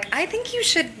 I was like, I think you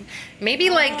should maybe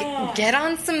like get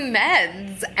on some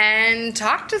meds and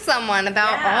talk to someone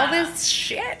about all this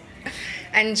shit.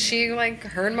 And she like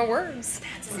heard my words.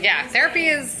 Therapy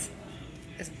is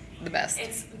the best.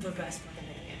 It's the best fucking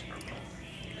thing ever.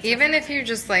 Even if you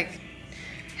just like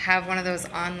have one of those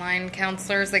online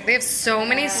counselors, like they have so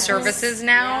many services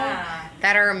now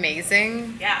that are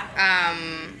amazing.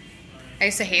 I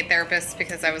used to hate therapists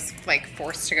because I was like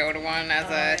forced to go to one as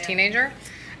a teenager.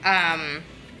 Well,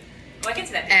 I can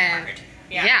see that being hard.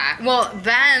 Yeah. Well,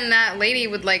 then that lady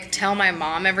would like tell my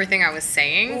mom everything I was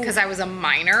saying because I was a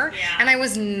minor and I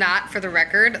was not, for the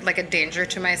record, like a danger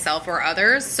to myself or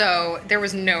others. So there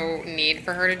was no need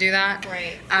for her to do that.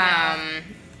 Right.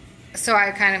 So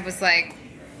I kind of was like,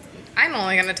 I'm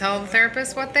only going to tell the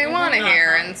therapist what they want to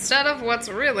hear instead of what's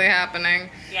really happening.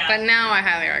 Yeah. But now I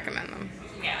highly recommend them.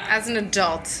 Yeah. As an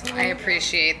adult, I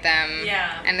appreciate them.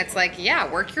 Yeah. And it's like,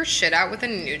 work your shit out with a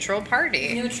neutral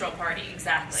party. Neutral party,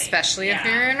 exactly. Especially if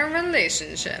you're in a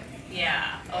relationship.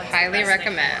 Yeah. Highly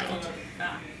recommend.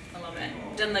 I love it.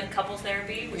 Done the couples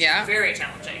therapy, which is very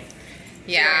challenging.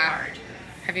 Yeah. Very hard.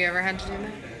 Have you ever had to do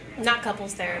that? Not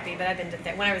couples therapy, but I've been to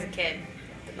therapy when I was a kid,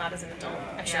 but not as an adult.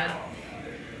 I should.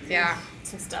 Yeah.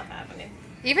 Some stuff happening.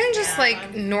 Even just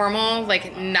like normal,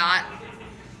 like not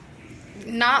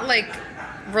like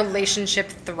relationship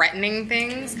threatening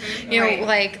things. You know,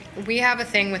 like we have a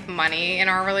thing with money in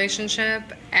our relationship,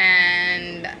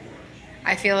 and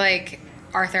I feel like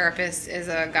our therapist is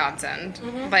a godsend.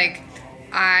 Like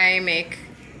I make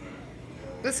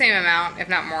the same amount, if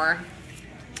not more,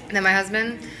 than my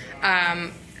husband.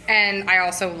 And I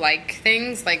also like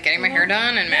things like getting my hair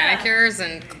done and manicures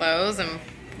and clothes and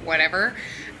whatever.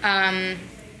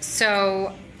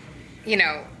 So, you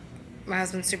know, my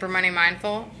husband's super money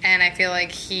mindful, and I feel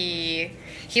like he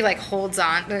like holds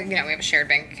on, you know, we have a shared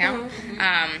bank account,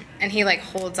 and he like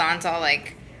holds on to all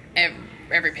like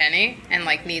every penny and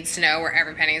like needs to know where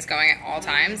every penny is going at all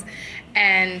times.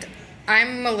 And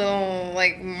I'm a little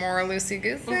like more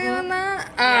loosey-goosey than that.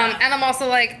 And I'm also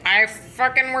like, I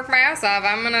fucking work my ass off.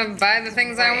 I'm gonna buy the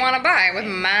things I want to buy with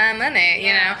my money,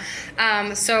 you know?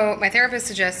 So my therapist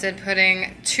suggested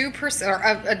putting 2%, or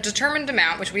a determined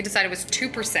amount, which we decided was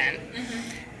 2%.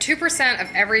 2% of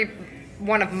every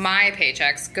one of my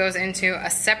paychecks goes into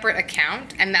a separate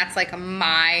account, and that's like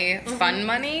my fun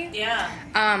money. Yeah.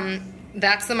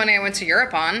 That's the money I went to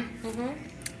Europe on.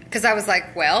 Because I was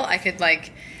like, well, I could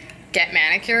like get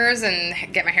manicures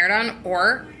and get my hair done,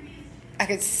 or I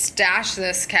could stash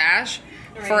this cash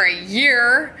for a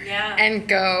year and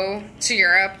go to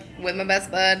Europe with my best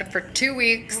bud for 2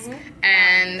 weeks,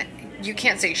 and you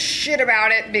can't say shit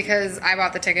about it because I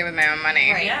bought the ticket with my own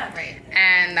money.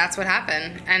 And that's what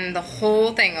happened. And the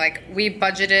whole thing, like, we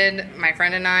budgeted, my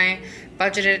friend and I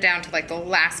budgeted it down to like the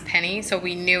last penny, so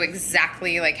we knew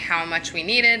exactly like how much we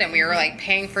needed, and we were like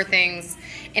paying for things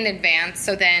in advance.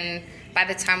 So then by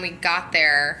the time we got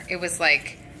there, it was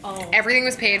like everything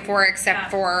was paid for except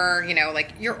for, you know,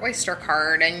 like your Oyster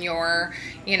card and your,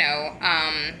 you know,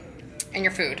 and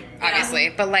your food, obviously.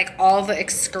 But like all the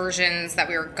excursions that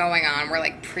we were going on were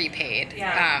like prepaid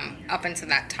up until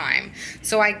that time.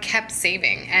 So I kept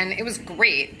saving, and it was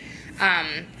great.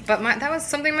 But that was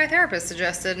something my therapist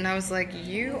suggested, and I was like,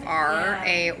 you are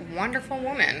a wonderful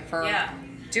woman for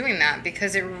doing that,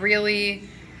 because it really,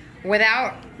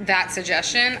 without that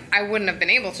suggestion, I wouldn't have been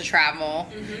able to travel,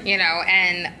 you know.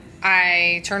 And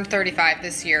I turned 35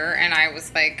 this year, and I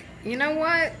was like, you know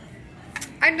what?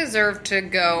 I deserve to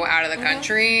go out of the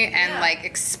country and like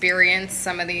experience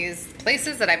some of these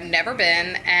places that I've never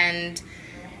been, and,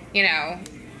 you know,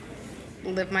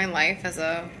 live my life as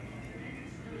a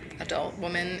adult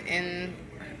woman in,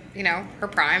 you know, her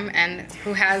prime, and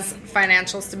who has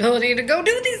financial stability to go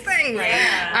do these things.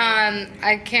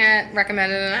 I can't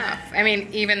recommend it enough. I mean,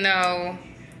 even though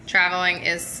traveling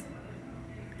is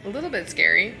a little bit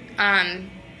scary,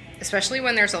 especially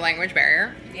when there's a language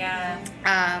barrier.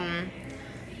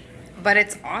 But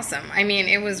it's awesome. I mean,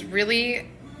 it was really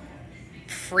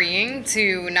freeing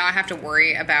to not have to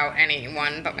worry about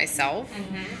anyone but myself.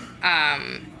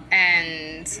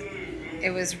 And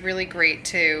it was really great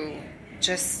to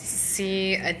just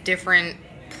see a different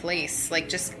place, like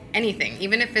just anything,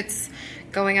 even if it's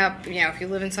going up, you know, if you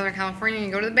live in Southern California and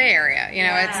you go to the Bay Area, you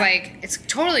know, it's like, it's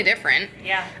totally different.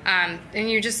 And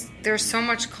you just, there's so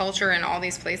much culture in all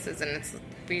these places, and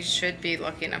we should be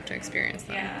lucky enough to experience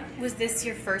them. Was this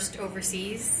your first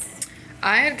overseas?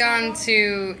 I had gone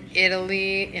to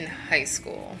Italy in high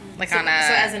school, like so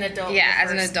as an adult. As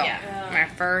an adult, my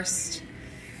first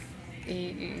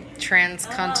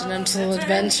transcontinental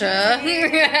adventure. You're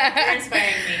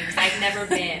inspiring me, because I've never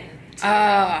been.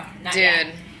 Dude. Yet.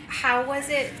 How was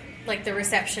it, like, the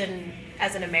reception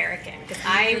as an American? Because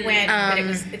I went, but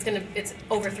it's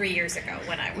over 3 years ago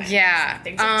when I went. So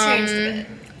things have changed a bit.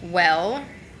 Well,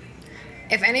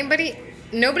 if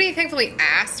nobody thankfully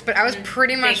asked, but I was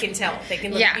pretty much... They can tell. They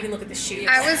can look, you can look at the shoes.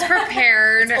 I was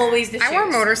prepared. It's always the shoes. I wore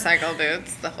motorcycle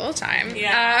boots the whole time.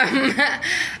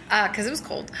 Because it was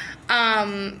cold.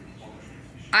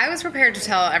 I was prepared to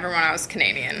tell everyone I was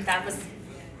Canadian. That was.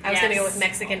 I was going to go with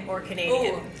Mexican or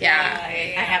Canadian. Ooh, Yeah.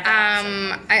 I have that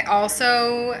option. I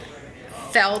also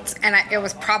felt, and it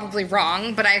was probably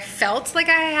wrong, but I felt like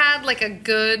I had like a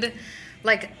good,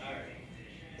 like,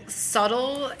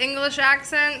 subtle English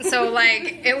accent. So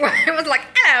like it was like,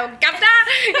 hello, got that?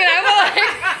 You know,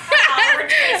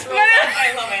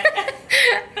 I love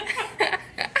it.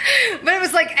 but it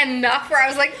was like enough where I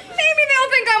was like, maybe they'll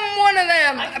think I'm one of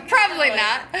them. Probably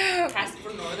not.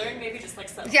 Casper Northern, maybe just like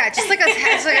some. Yeah, just like a,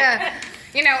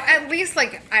 you know, at least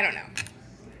like, I don't know.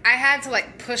 I had to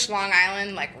like push Long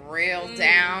Island like real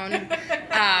down,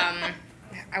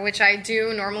 which I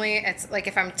do normally. It's like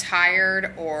if I'm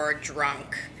tired or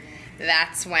drunk,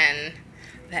 that's when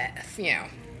the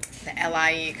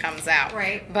LIE comes out.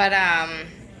 Right. But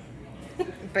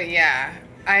yeah,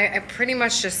 I pretty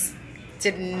much just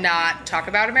did not talk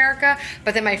about America.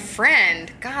 But then my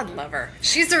friend, God love her,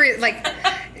 she's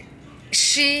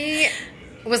she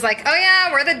was like, oh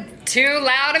yeah, we're the two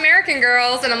loud American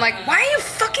girls. And I'm like, why are you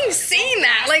fucking saying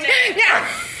that? Like, yeah.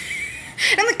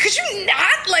 And I'm like, could you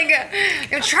not? Like,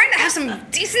 trying to have some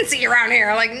decency around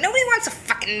here. Like, nobody wants to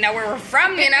fucking know where we're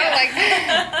from, you know? Like,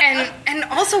 and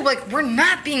also, like, we're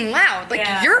not being loud.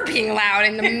 Like, you're being loud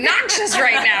and obnoxious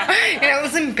right now. You know, it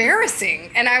was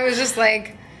embarrassing. And I was just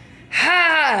like,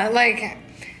 like,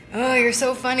 oh, you're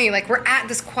so funny. Like, we're at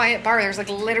this quiet bar. There's, like,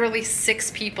 literally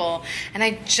 6 people. And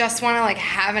I just want to, like,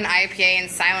 have an IPA in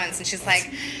silence. And she's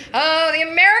like, oh, the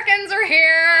Americans are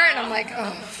here. And I'm like,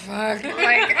 oh, fuck.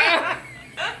 Like,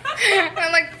 and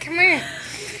I'm like, come here.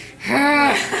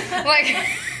 Like,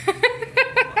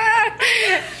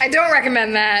 I don't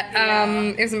recommend that.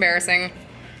 It was embarrassing.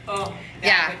 Oh,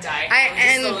 yeah. I would die.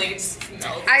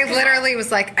 I literally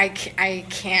was like, I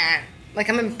can't. Like,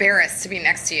 I'm embarrassed to be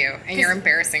next to you, and you're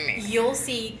embarrassing me. You'll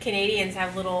see Canadians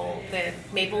have the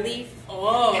maple leaf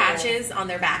patches on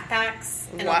their backpacks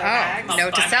and on their bags.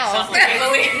 Note to self.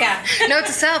 Yeah. Note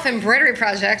to self, embroidery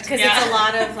project. Because it's a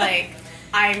lot of, like,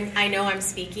 I know I'm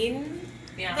speaking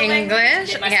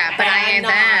English, but I ain't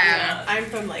them. I'm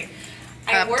from, like,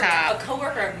 a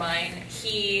coworker of mine,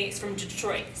 he's from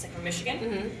Detroit. He's like from Michigan.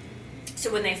 Mm-hmm.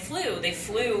 So when they flew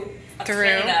up to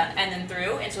Canada and then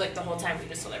through, and so like the whole time we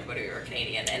just told everybody we were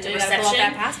Canadian. And the reception, pull out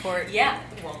that passport. Yeah,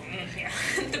 well,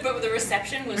 but the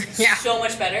reception was so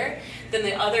much better than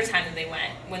the other time that they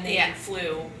went when they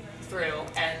flew through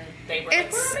and they were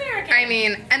like, we're American. I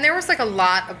mean, and there was like a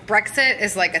lot of Brexit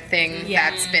is like a thing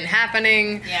that's been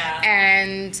happening. Yeah.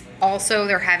 And also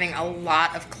they're having a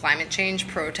lot of climate change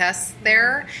protests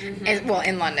there, in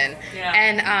London.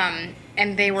 Yeah.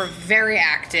 And they were very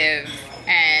active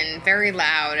and very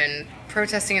loud and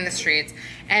protesting in the streets.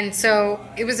 And so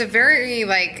it was a very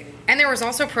like, and there was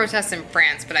also protests in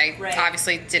France, but I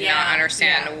obviously did not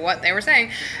understand what they were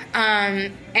saying.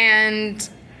 And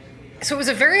so it was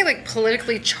a very like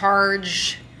politically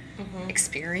charged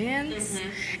experience.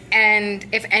 And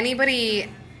if anybody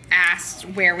asked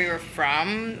where we were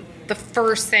from, the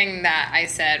first thing that I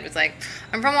said was like,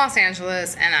 I'm from Los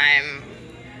Angeles and I'm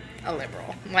a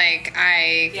liberal. Like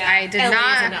I did LA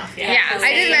not. Is enough.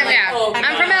 I didn't. Like,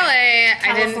 I'm from LA.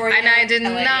 I did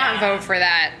LA, not vote for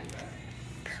that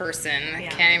person. I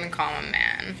can't even call him a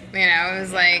man. You know, it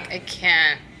was like I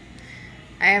can't.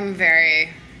 I am very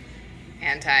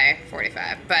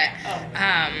anti-45, but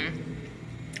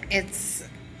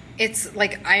it's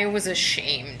like I was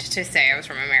ashamed to say I was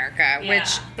from America,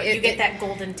 but you get that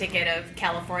golden ticket of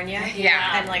California,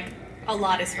 and like a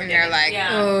lot is forgiven. And they're like,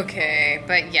 okay,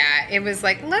 but it was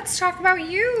like, let's talk about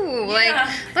you, like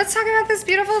let's talk about this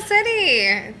beautiful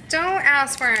city. Don't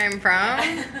ask where I'm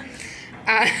from.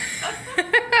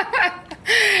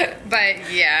 But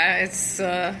it's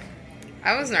I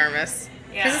was nervous.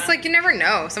 Because it's like, you never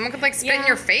know. Someone could like spit in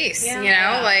your face, you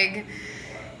know? Like,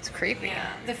 it's creepy. Yeah.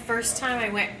 The first time I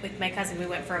went with my cousin, we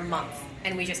went for a month.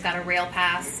 And we just got a rail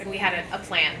pass. And we had a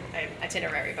plan, an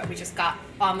itinerary. But we just got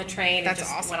on the train and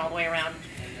just went all the way around.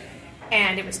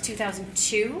 And it was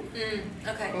 2002.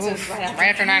 Okay. Oof, so right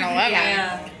after 9/11.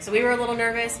 Yeah. So we were a little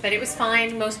nervous. But it was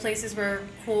fine. Most places were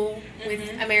cool with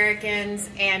Americans.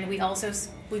 And we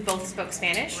both spoke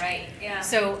Spanish. Right, yeah.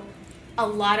 So a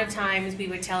lot of times we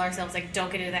would tell ourselves, like, don't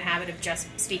get into the habit of just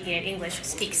speaking in English,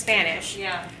 speak Spanish.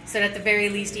 Yeah. So that at the very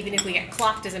least, even if we get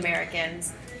clocked as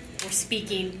Americans, we're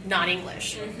speaking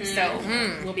non-English. So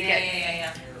we'll be good.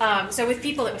 Yeah. So with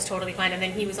people, it was totally fine. And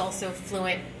then he was also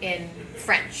fluent in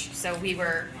French. So we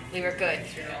were good.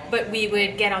 But we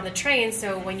would get on the train.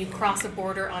 So when you cross a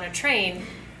border on a train,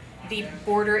 the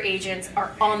border agents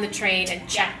are on the train and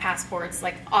check passports,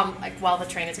 like while the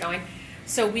train is going.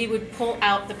 So we would pull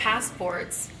out the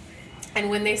passports And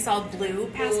when they saw blue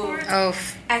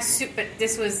passports, but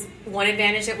this was one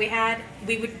advantage that we had.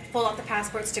 We would pull out the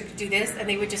passports to do this, and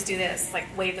they would just do this, like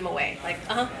wave them away, like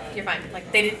you're fine. Like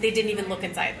they didn't even look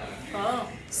inside them. Oh.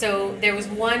 So there was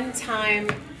one time,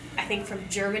 I think from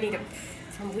Germany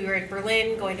we were in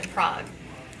Berlin going to Prague.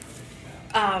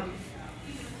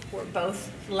 We're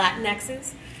both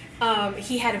Latinxes.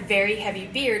 He had a very heavy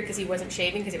beard because he wasn't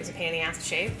shaving because it was a pain in the ass to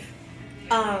shave.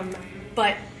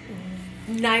 But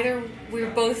we were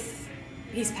both,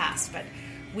 he's passed, but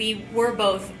we were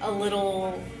both a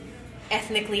little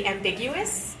ethnically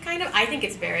ambiguous, kind of. I think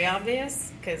it's very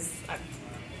obvious because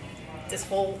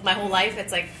my whole life,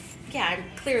 it's like, yeah, I'm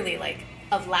clearly like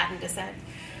of Latin descent.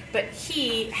 But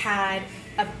he had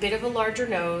a bit of a larger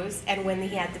nose, and when he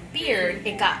had the beard,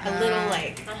 it got a little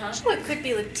like, it could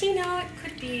be Latino, it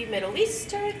could be Middle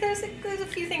Eastern, there's a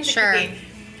few things it could be.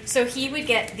 So he would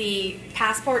get the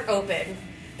passport open,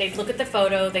 they'd look at the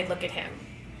photo, they'd look at him.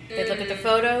 They'd look at the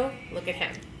photo, look at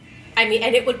him. I mean,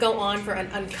 and it would go on for an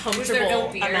uncomfortable Was there no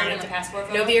beard amount in of the passport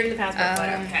photo? No beard in the passport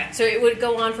photo. Okay. So it would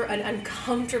go on for an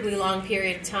uncomfortably long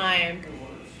period of time,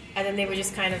 and then they would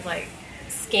just kind of like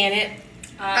scan it,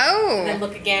 and then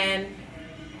look again,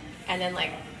 and then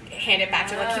like hand it back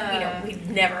to like we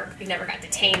never got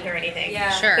detained or anything.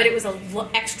 Yeah. Sure. But it was a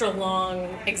extra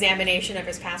long examination of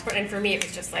his passport, and for me it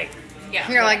was just like,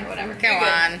 You're like, whatever. go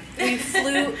on. We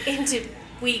flew into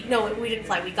we didn't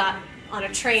fly. We got on a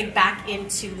train back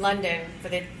into London for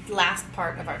the last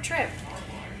part of our trip.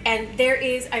 And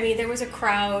there was a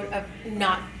crowd of,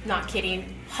 not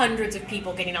kidding, hundreds of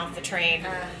people getting off the train,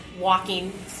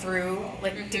 walking through,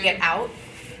 like, to get out.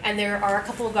 And there are a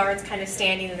couple of guards kind of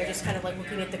standing, and they're just kind of, like,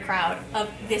 looking at the crowd of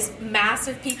this mass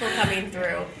of people coming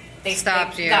through. They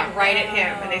got right at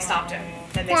him, and they stopped him.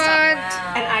 Then they stopped him.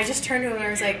 Wow. And I just turned to him, and I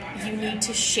was like, you need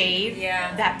to shave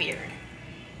that beard.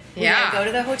 You Yeah. gotta go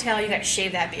to the hotel, you gotta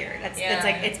shave that beard. That's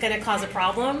like, it's gonna cause a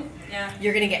problem. Yeah.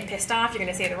 You're gonna get pissed off, you're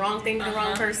gonna say the wrong thing to the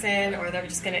wrong person, or they're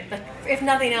just gonna, like, if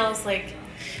nothing else, like,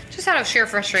 Just out of sheer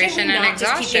frustration can we and not just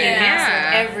keep exhaustion. getting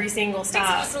Yeah. hassled every single It's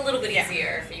stop? just a little bit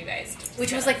easier for you guys.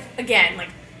 Which was, like, again, like,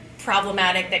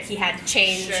 problematic that he had to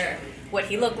change what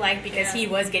he looked like because he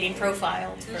was getting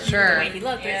profiled for the way he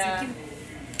looked. But it's like,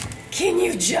 can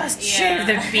you just shave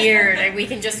the beard? And we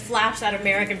can just flash that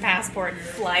American passport and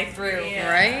fly through.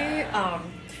 Right?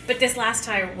 But the last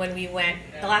time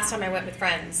I went with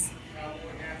friends,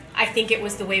 I think it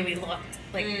was the way we looked.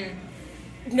 Like,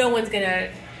 no one's gonna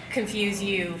confuse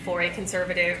you for a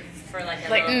conservative, For like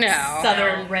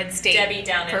southern red state Debbie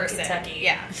down person. in Kentucky.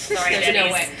 Yeah, Sorry, there's Debbie.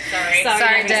 no way.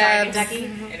 Sorry, Deb. Kentucky.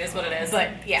 It is what it is. But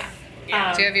yeah, Do you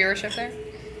have viewership there?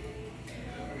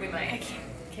 We might.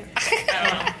 I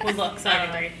don't know. We'll look.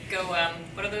 Sorry. Go.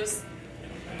 What are those?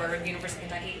 Bird University of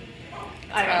Kentucky.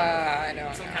 I don't know. I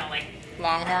don't Some know. kind of like.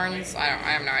 Longhorns? I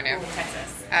have no idea. Ooh,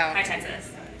 Texas. Oh. Hi,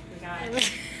 Texas. We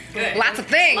got good. Lots of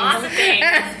things. Lots of things.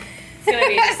 It's gonna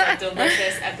be just a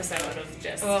delicious episode of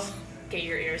just get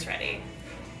your ears ready.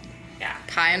 Yeah.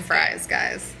 Pie and fries,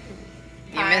 guys.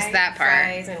 You Pie, missed that part.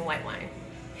 Fries and white wine.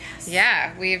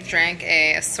 Yeah, we've drank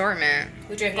a assortment.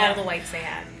 We drank all the whites they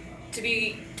had. To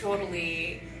be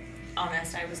totally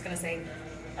honest, I was gonna say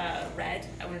red.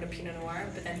 I wanted a Pinot Noir,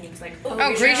 but then he was like, Oh,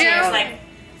 Grigio? Grigio? I was like,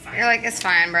 fine. You're like, it's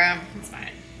fine, bro. It's fine.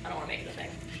 I don't want to make it a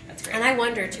thing. That's great. And I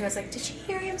wondered too. I was like, did she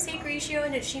hear him say Grigio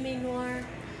and did she make Noir?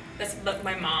 That's but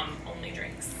my mom only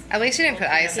drinks. At least you didn't put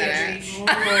ice in it.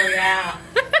 Oh yeah.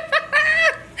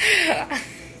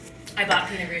 I bought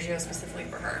Pinot Grigio specifically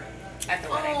for her at the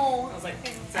wedding. I was like,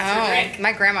 that's her drink.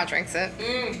 My grandma drinks it.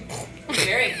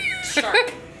 Very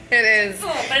sharp. It is.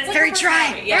 Oh, but it's like Very her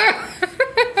dry.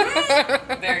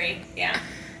 Yeah. Very. Yeah.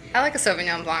 I like a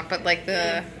Sauvignon Blanc, but like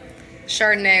the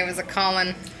Chardonnay was a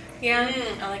Colin. Yeah.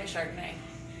 I like a Chardonnay.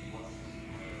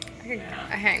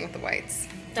 I hang with the whites.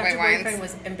 Dr. White wines. Boyfriend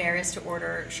was embarrassed to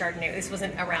order Chardonnay. This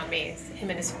wasn't around me. He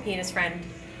and his friend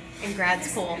in grad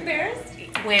school Embarrassed?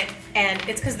 went, and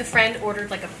it's because the friend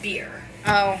ordered like a beer.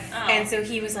 Oh. And so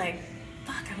he was like,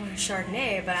 fuck, I want a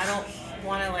Chardonnay, but I don't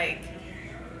want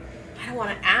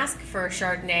to ask for a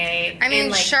Chardonnay. I mean,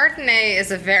 like, Chardonnay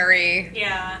is a very...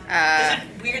 Yeah.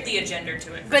 There's weirdly a gender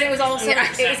to it. But it was also, Yeah.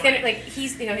 it was going to, like,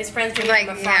 he's, his friend's drinking Like,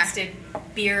 from a yeah. frosted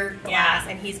beer glass,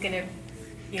 and he's going to,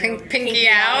 Pinky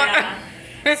out.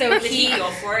 So Did he go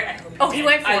for it? I hope Oh, he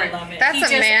went for I it. love it. That's He a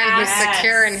just man who's asked-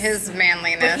 secure in his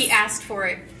manliness. But he asked for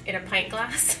it in a pint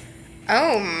glass.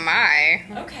 Oh my.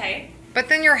 Okay. But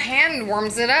then your hand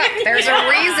warms it up. There's a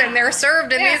reason they're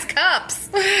served in these cups.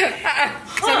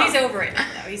 So he's over it now,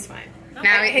 though. He's fine.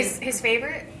 Now His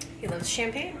favorite, he loves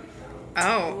champagne.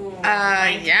 Oh.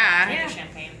 Yeah. Yeah.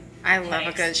 Champagne. I love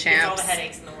a good It's all the champs.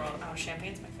 headaches in the world. Oh,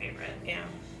 champagne's my favorite. Yeah.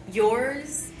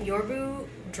 Your boo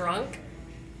drunk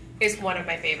is one of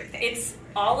my favorite things. It's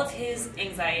all of his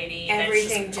anxiety.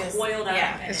 Everything just coiled up.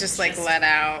 Yeah. It's just like let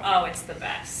out. Oh, it's the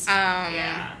best.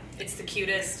 Yeah. It's the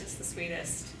cutest. It's the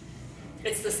sweetest.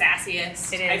 It's the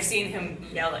sassiest. It is. I've seen him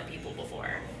yell at people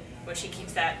before, which he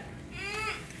keeps that.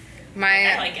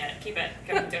 I like it. Keep it.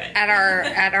 Go do it.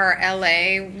 At our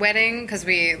LA wedding, because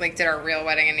we like did our real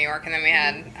wedding in New York, and then we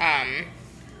had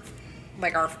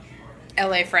like our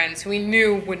LA friends who we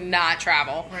knew would not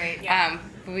travel. Right. Yeah.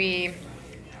 We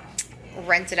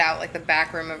rented out like the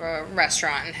back room of a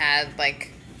restaurant and had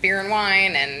like beer and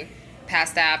wine and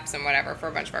past apps and whatever for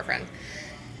a bunch of our friends.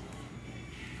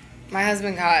 My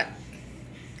husband got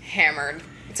hammered.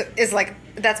 It's like,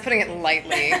 that's putting it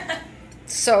lightly.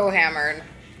 So hammered.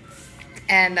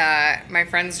 And my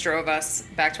friends drove us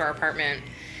back to our apartment,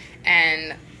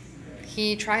 and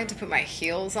he tried to put my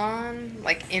heels on,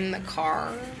 like, in the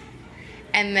car,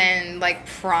 and then, like,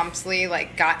 promptly,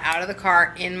 like, got out of the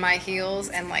car in my heels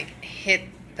and, like, hit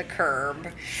the curb.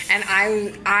 And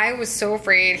I was so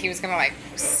afraid he was gonna, like,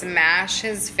 smash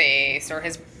his face or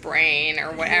his brain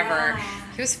or whatever. Yeah.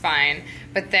 He was fine.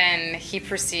 But then he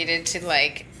proceeded to,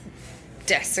 like,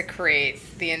 desecrate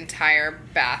the entire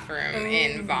bathroom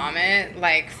in vomit,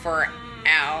 like, for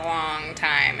a long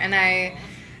time. And I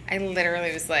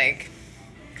literally was like,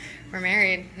 we're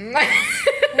married.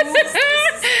 This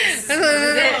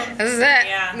is it.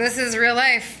 Yeah. This is real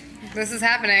life. This is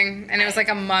happening. And it was like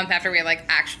a month after we had, like,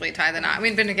 actually tied the knot.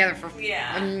 We'd been together for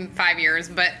 5 years,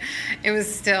 but it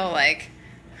was still like,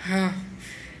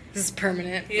 this is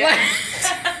permanent. Yeah.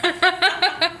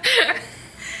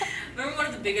 Remember, one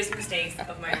of the biggest mistakes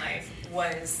of my life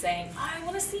was saying, I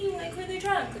want to see you, like, really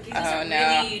drunk. Like, he doesn't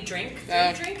really drink.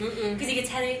 Because he gets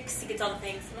headaches, he gets all the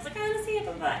things. And I was like, I want to see it,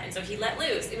 blah, blah, blah. And so he let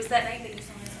loose. It was that night that you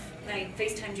saw that I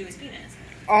FaceTimed you his penis.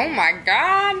 Oh, my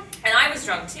God. And I was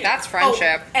drunk, too. That's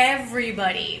friendship.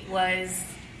 Everyone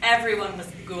was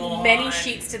gone. Many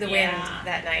sheets to the wind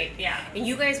that night. Yeah. And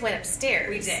you guys went upstairs.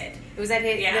 We did. It was at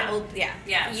his, Yeah. the old,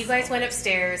 Yes. You guys went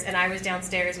upstairs, and I was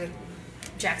downstairs with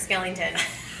Jack Skellington.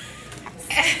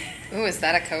 Ooh, is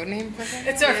that a code name for him?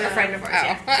 It's a friend of ours,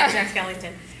 Jack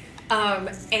Skellington.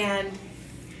 And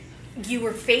you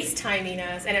were FaceTiming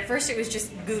us, and at first it was just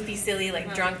goofy, silly,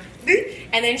 like drunk.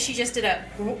 And then she just did a,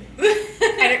 and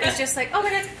it was just like, oh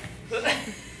my God.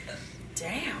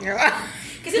 Damn.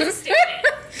 Because it's a statement.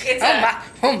 It's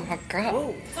oh my God.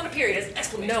 Whoa. It's not a period, it's an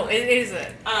exclamation. No, it is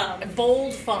a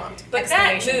bold font. But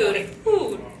that exclamation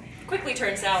mood quickly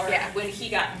turned sour Yeah. when he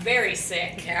got very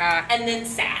sick. Yeah. And then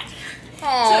sad.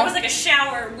 Aww. So it was like a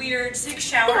weird sick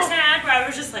shower sad, where I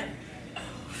was just like, oh,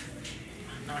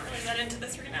 I'm not really that into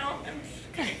this right now.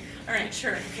 Okay. All right,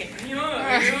 sure. Okay. Are you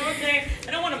okay?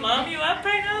 I don't want to mom you up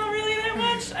right now really that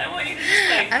much. I want you to just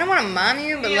like... I don't want to mom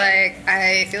you, but like,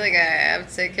 I feel like I have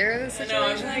to take care of this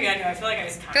situation. I feel like I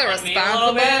was kind Feel of responsible. a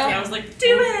little bit. And I was like,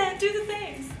 do the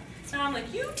things. So now I'm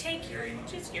like, you take your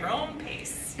own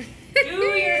pace. Do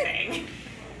your thing.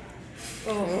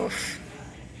 Oof.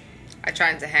 I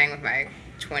tried to hang with my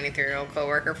 23-year-old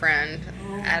coworker friend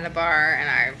at a bar, and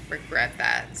I regret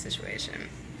that situation.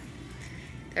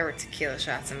 There were tequila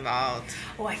shots involved.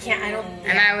 Oh, I don't.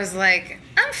 And I was like,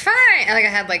 I'm fine. And like I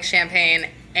had like champagne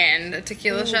and a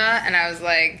tequila shot, and I was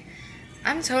like,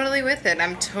 I'm totally with it.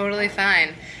 I'm totally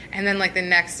fine. And then like the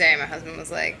next day, my husband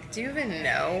was like, do you even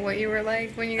know what you were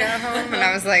like when you got home? And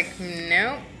I was like,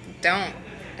 nope, don't.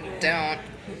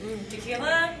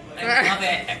 Tequila, I love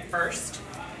it at first.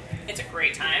 It's a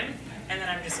great time, and then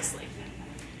I'm just asleep.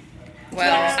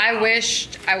 Well, I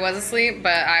wished I was asleep,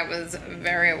 but I was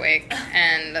very awake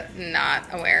and not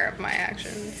aware of my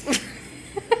actions.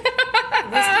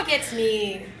 Whiskey gets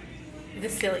me the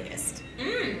silliest,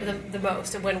 the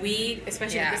most. When we,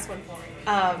 especially with this one,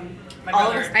 all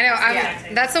of us, I know.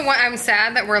 That's the one. I'm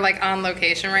sad that we're like on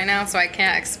location right now, so I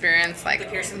can't experience like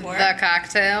the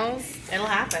cocktails. It'll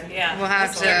happen. Yeah, we'll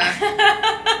have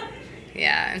to.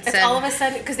 Yeah, instead, it's all of a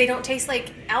sudden because they don't taste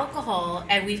like alcohol,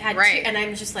 and we've had and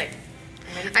I'm just like.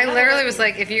 I literally was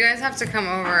like, if you guys have to come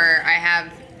over, I have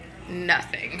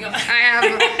nothing. I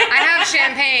have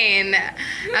champagne.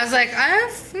 I was like, I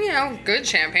have, good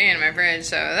champagne in my fridge,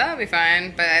 so that'll be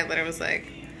fine. But I literally was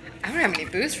like, I don't have any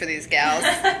booze for these gals.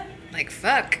 Like,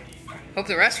 fuck. Hope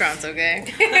the restaurant's okay.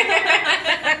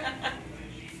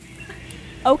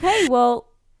 Okay, well,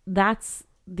 that's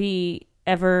the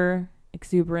ever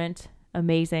exuberant,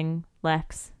 amazing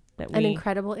Lex an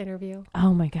incredible interview.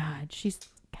 Oh my God, she's the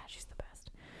best.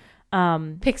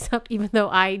 Picks up even though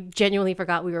I genuinely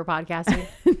forgot we were podcasting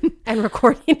and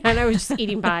recording, and I was just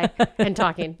eating pie and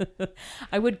talking.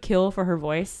 I would kill for her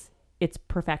voice. It's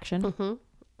perfection.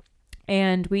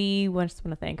 And we just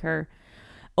want to thank her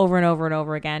over and over and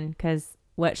over again, because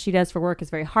what she does for work is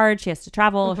very hard. She has to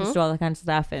travel. She has to do all that kind of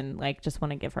stuff. And like, just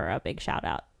want to give her a big shout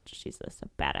out. She's just a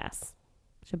badass.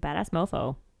 She's a badass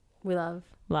mofo. We love.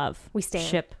 We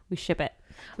stand. We ship it.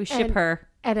 We ship her.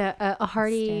 And a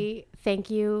hearty thank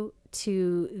you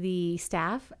to the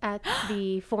staff at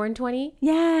the 4 and 20.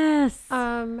 Yes.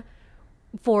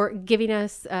 For giving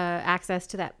us access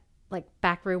to that like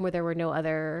back room where there were no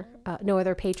other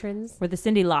patrons. Where the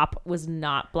Cindy Lop was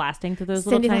not blasting through those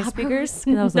little tiny speakers.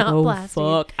 And I was like, not oh, blasting.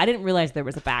 fuck. I didn't realize there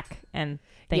was a back. And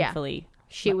thankfully.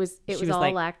 It was all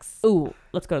like, Lex. Ooh,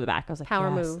 let's go to the back. I was like,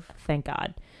 Power yes, move. Thank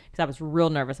God. Because I was real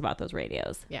nervous about those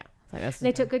radios. Yeah. Like,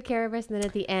 they took good care of us. And then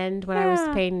at the end, when I was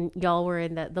paying, y'all were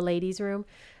in the ladies' room,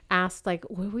 asked like,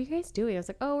 what were you guys doing? I was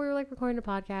like, oh, we were like recording a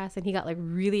podcast. And he got like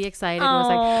really excited and was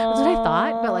like, that's what I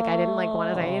thought. But like, I didn't like want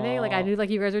to say anything. Like, I knew like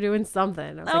you guys were doing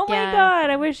something. I was like, my God.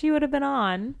 I wish you would have been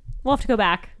on. We'll have to go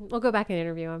back. We'll go back and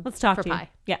interview him. Let's talk for to pie.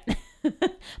 You. Yeah.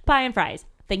 Pie and fries.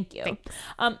 Thank you.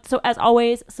 So as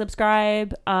always,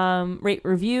 subscribe, rate,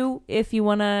 review if you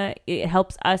want to. It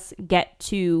helps us get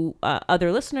to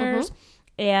other listeners.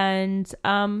 And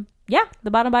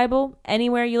the Bottom Bible,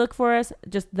 anywhere you look for us,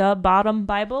 just the Bottom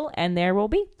Bible, and there we'll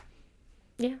be.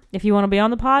 Yeah. If you want to be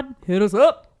on the pod, hit us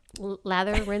up.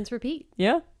 Lather, rinse, repeat.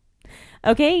 Yeah.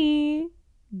 Okay.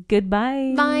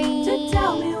 Goodbye. Bye.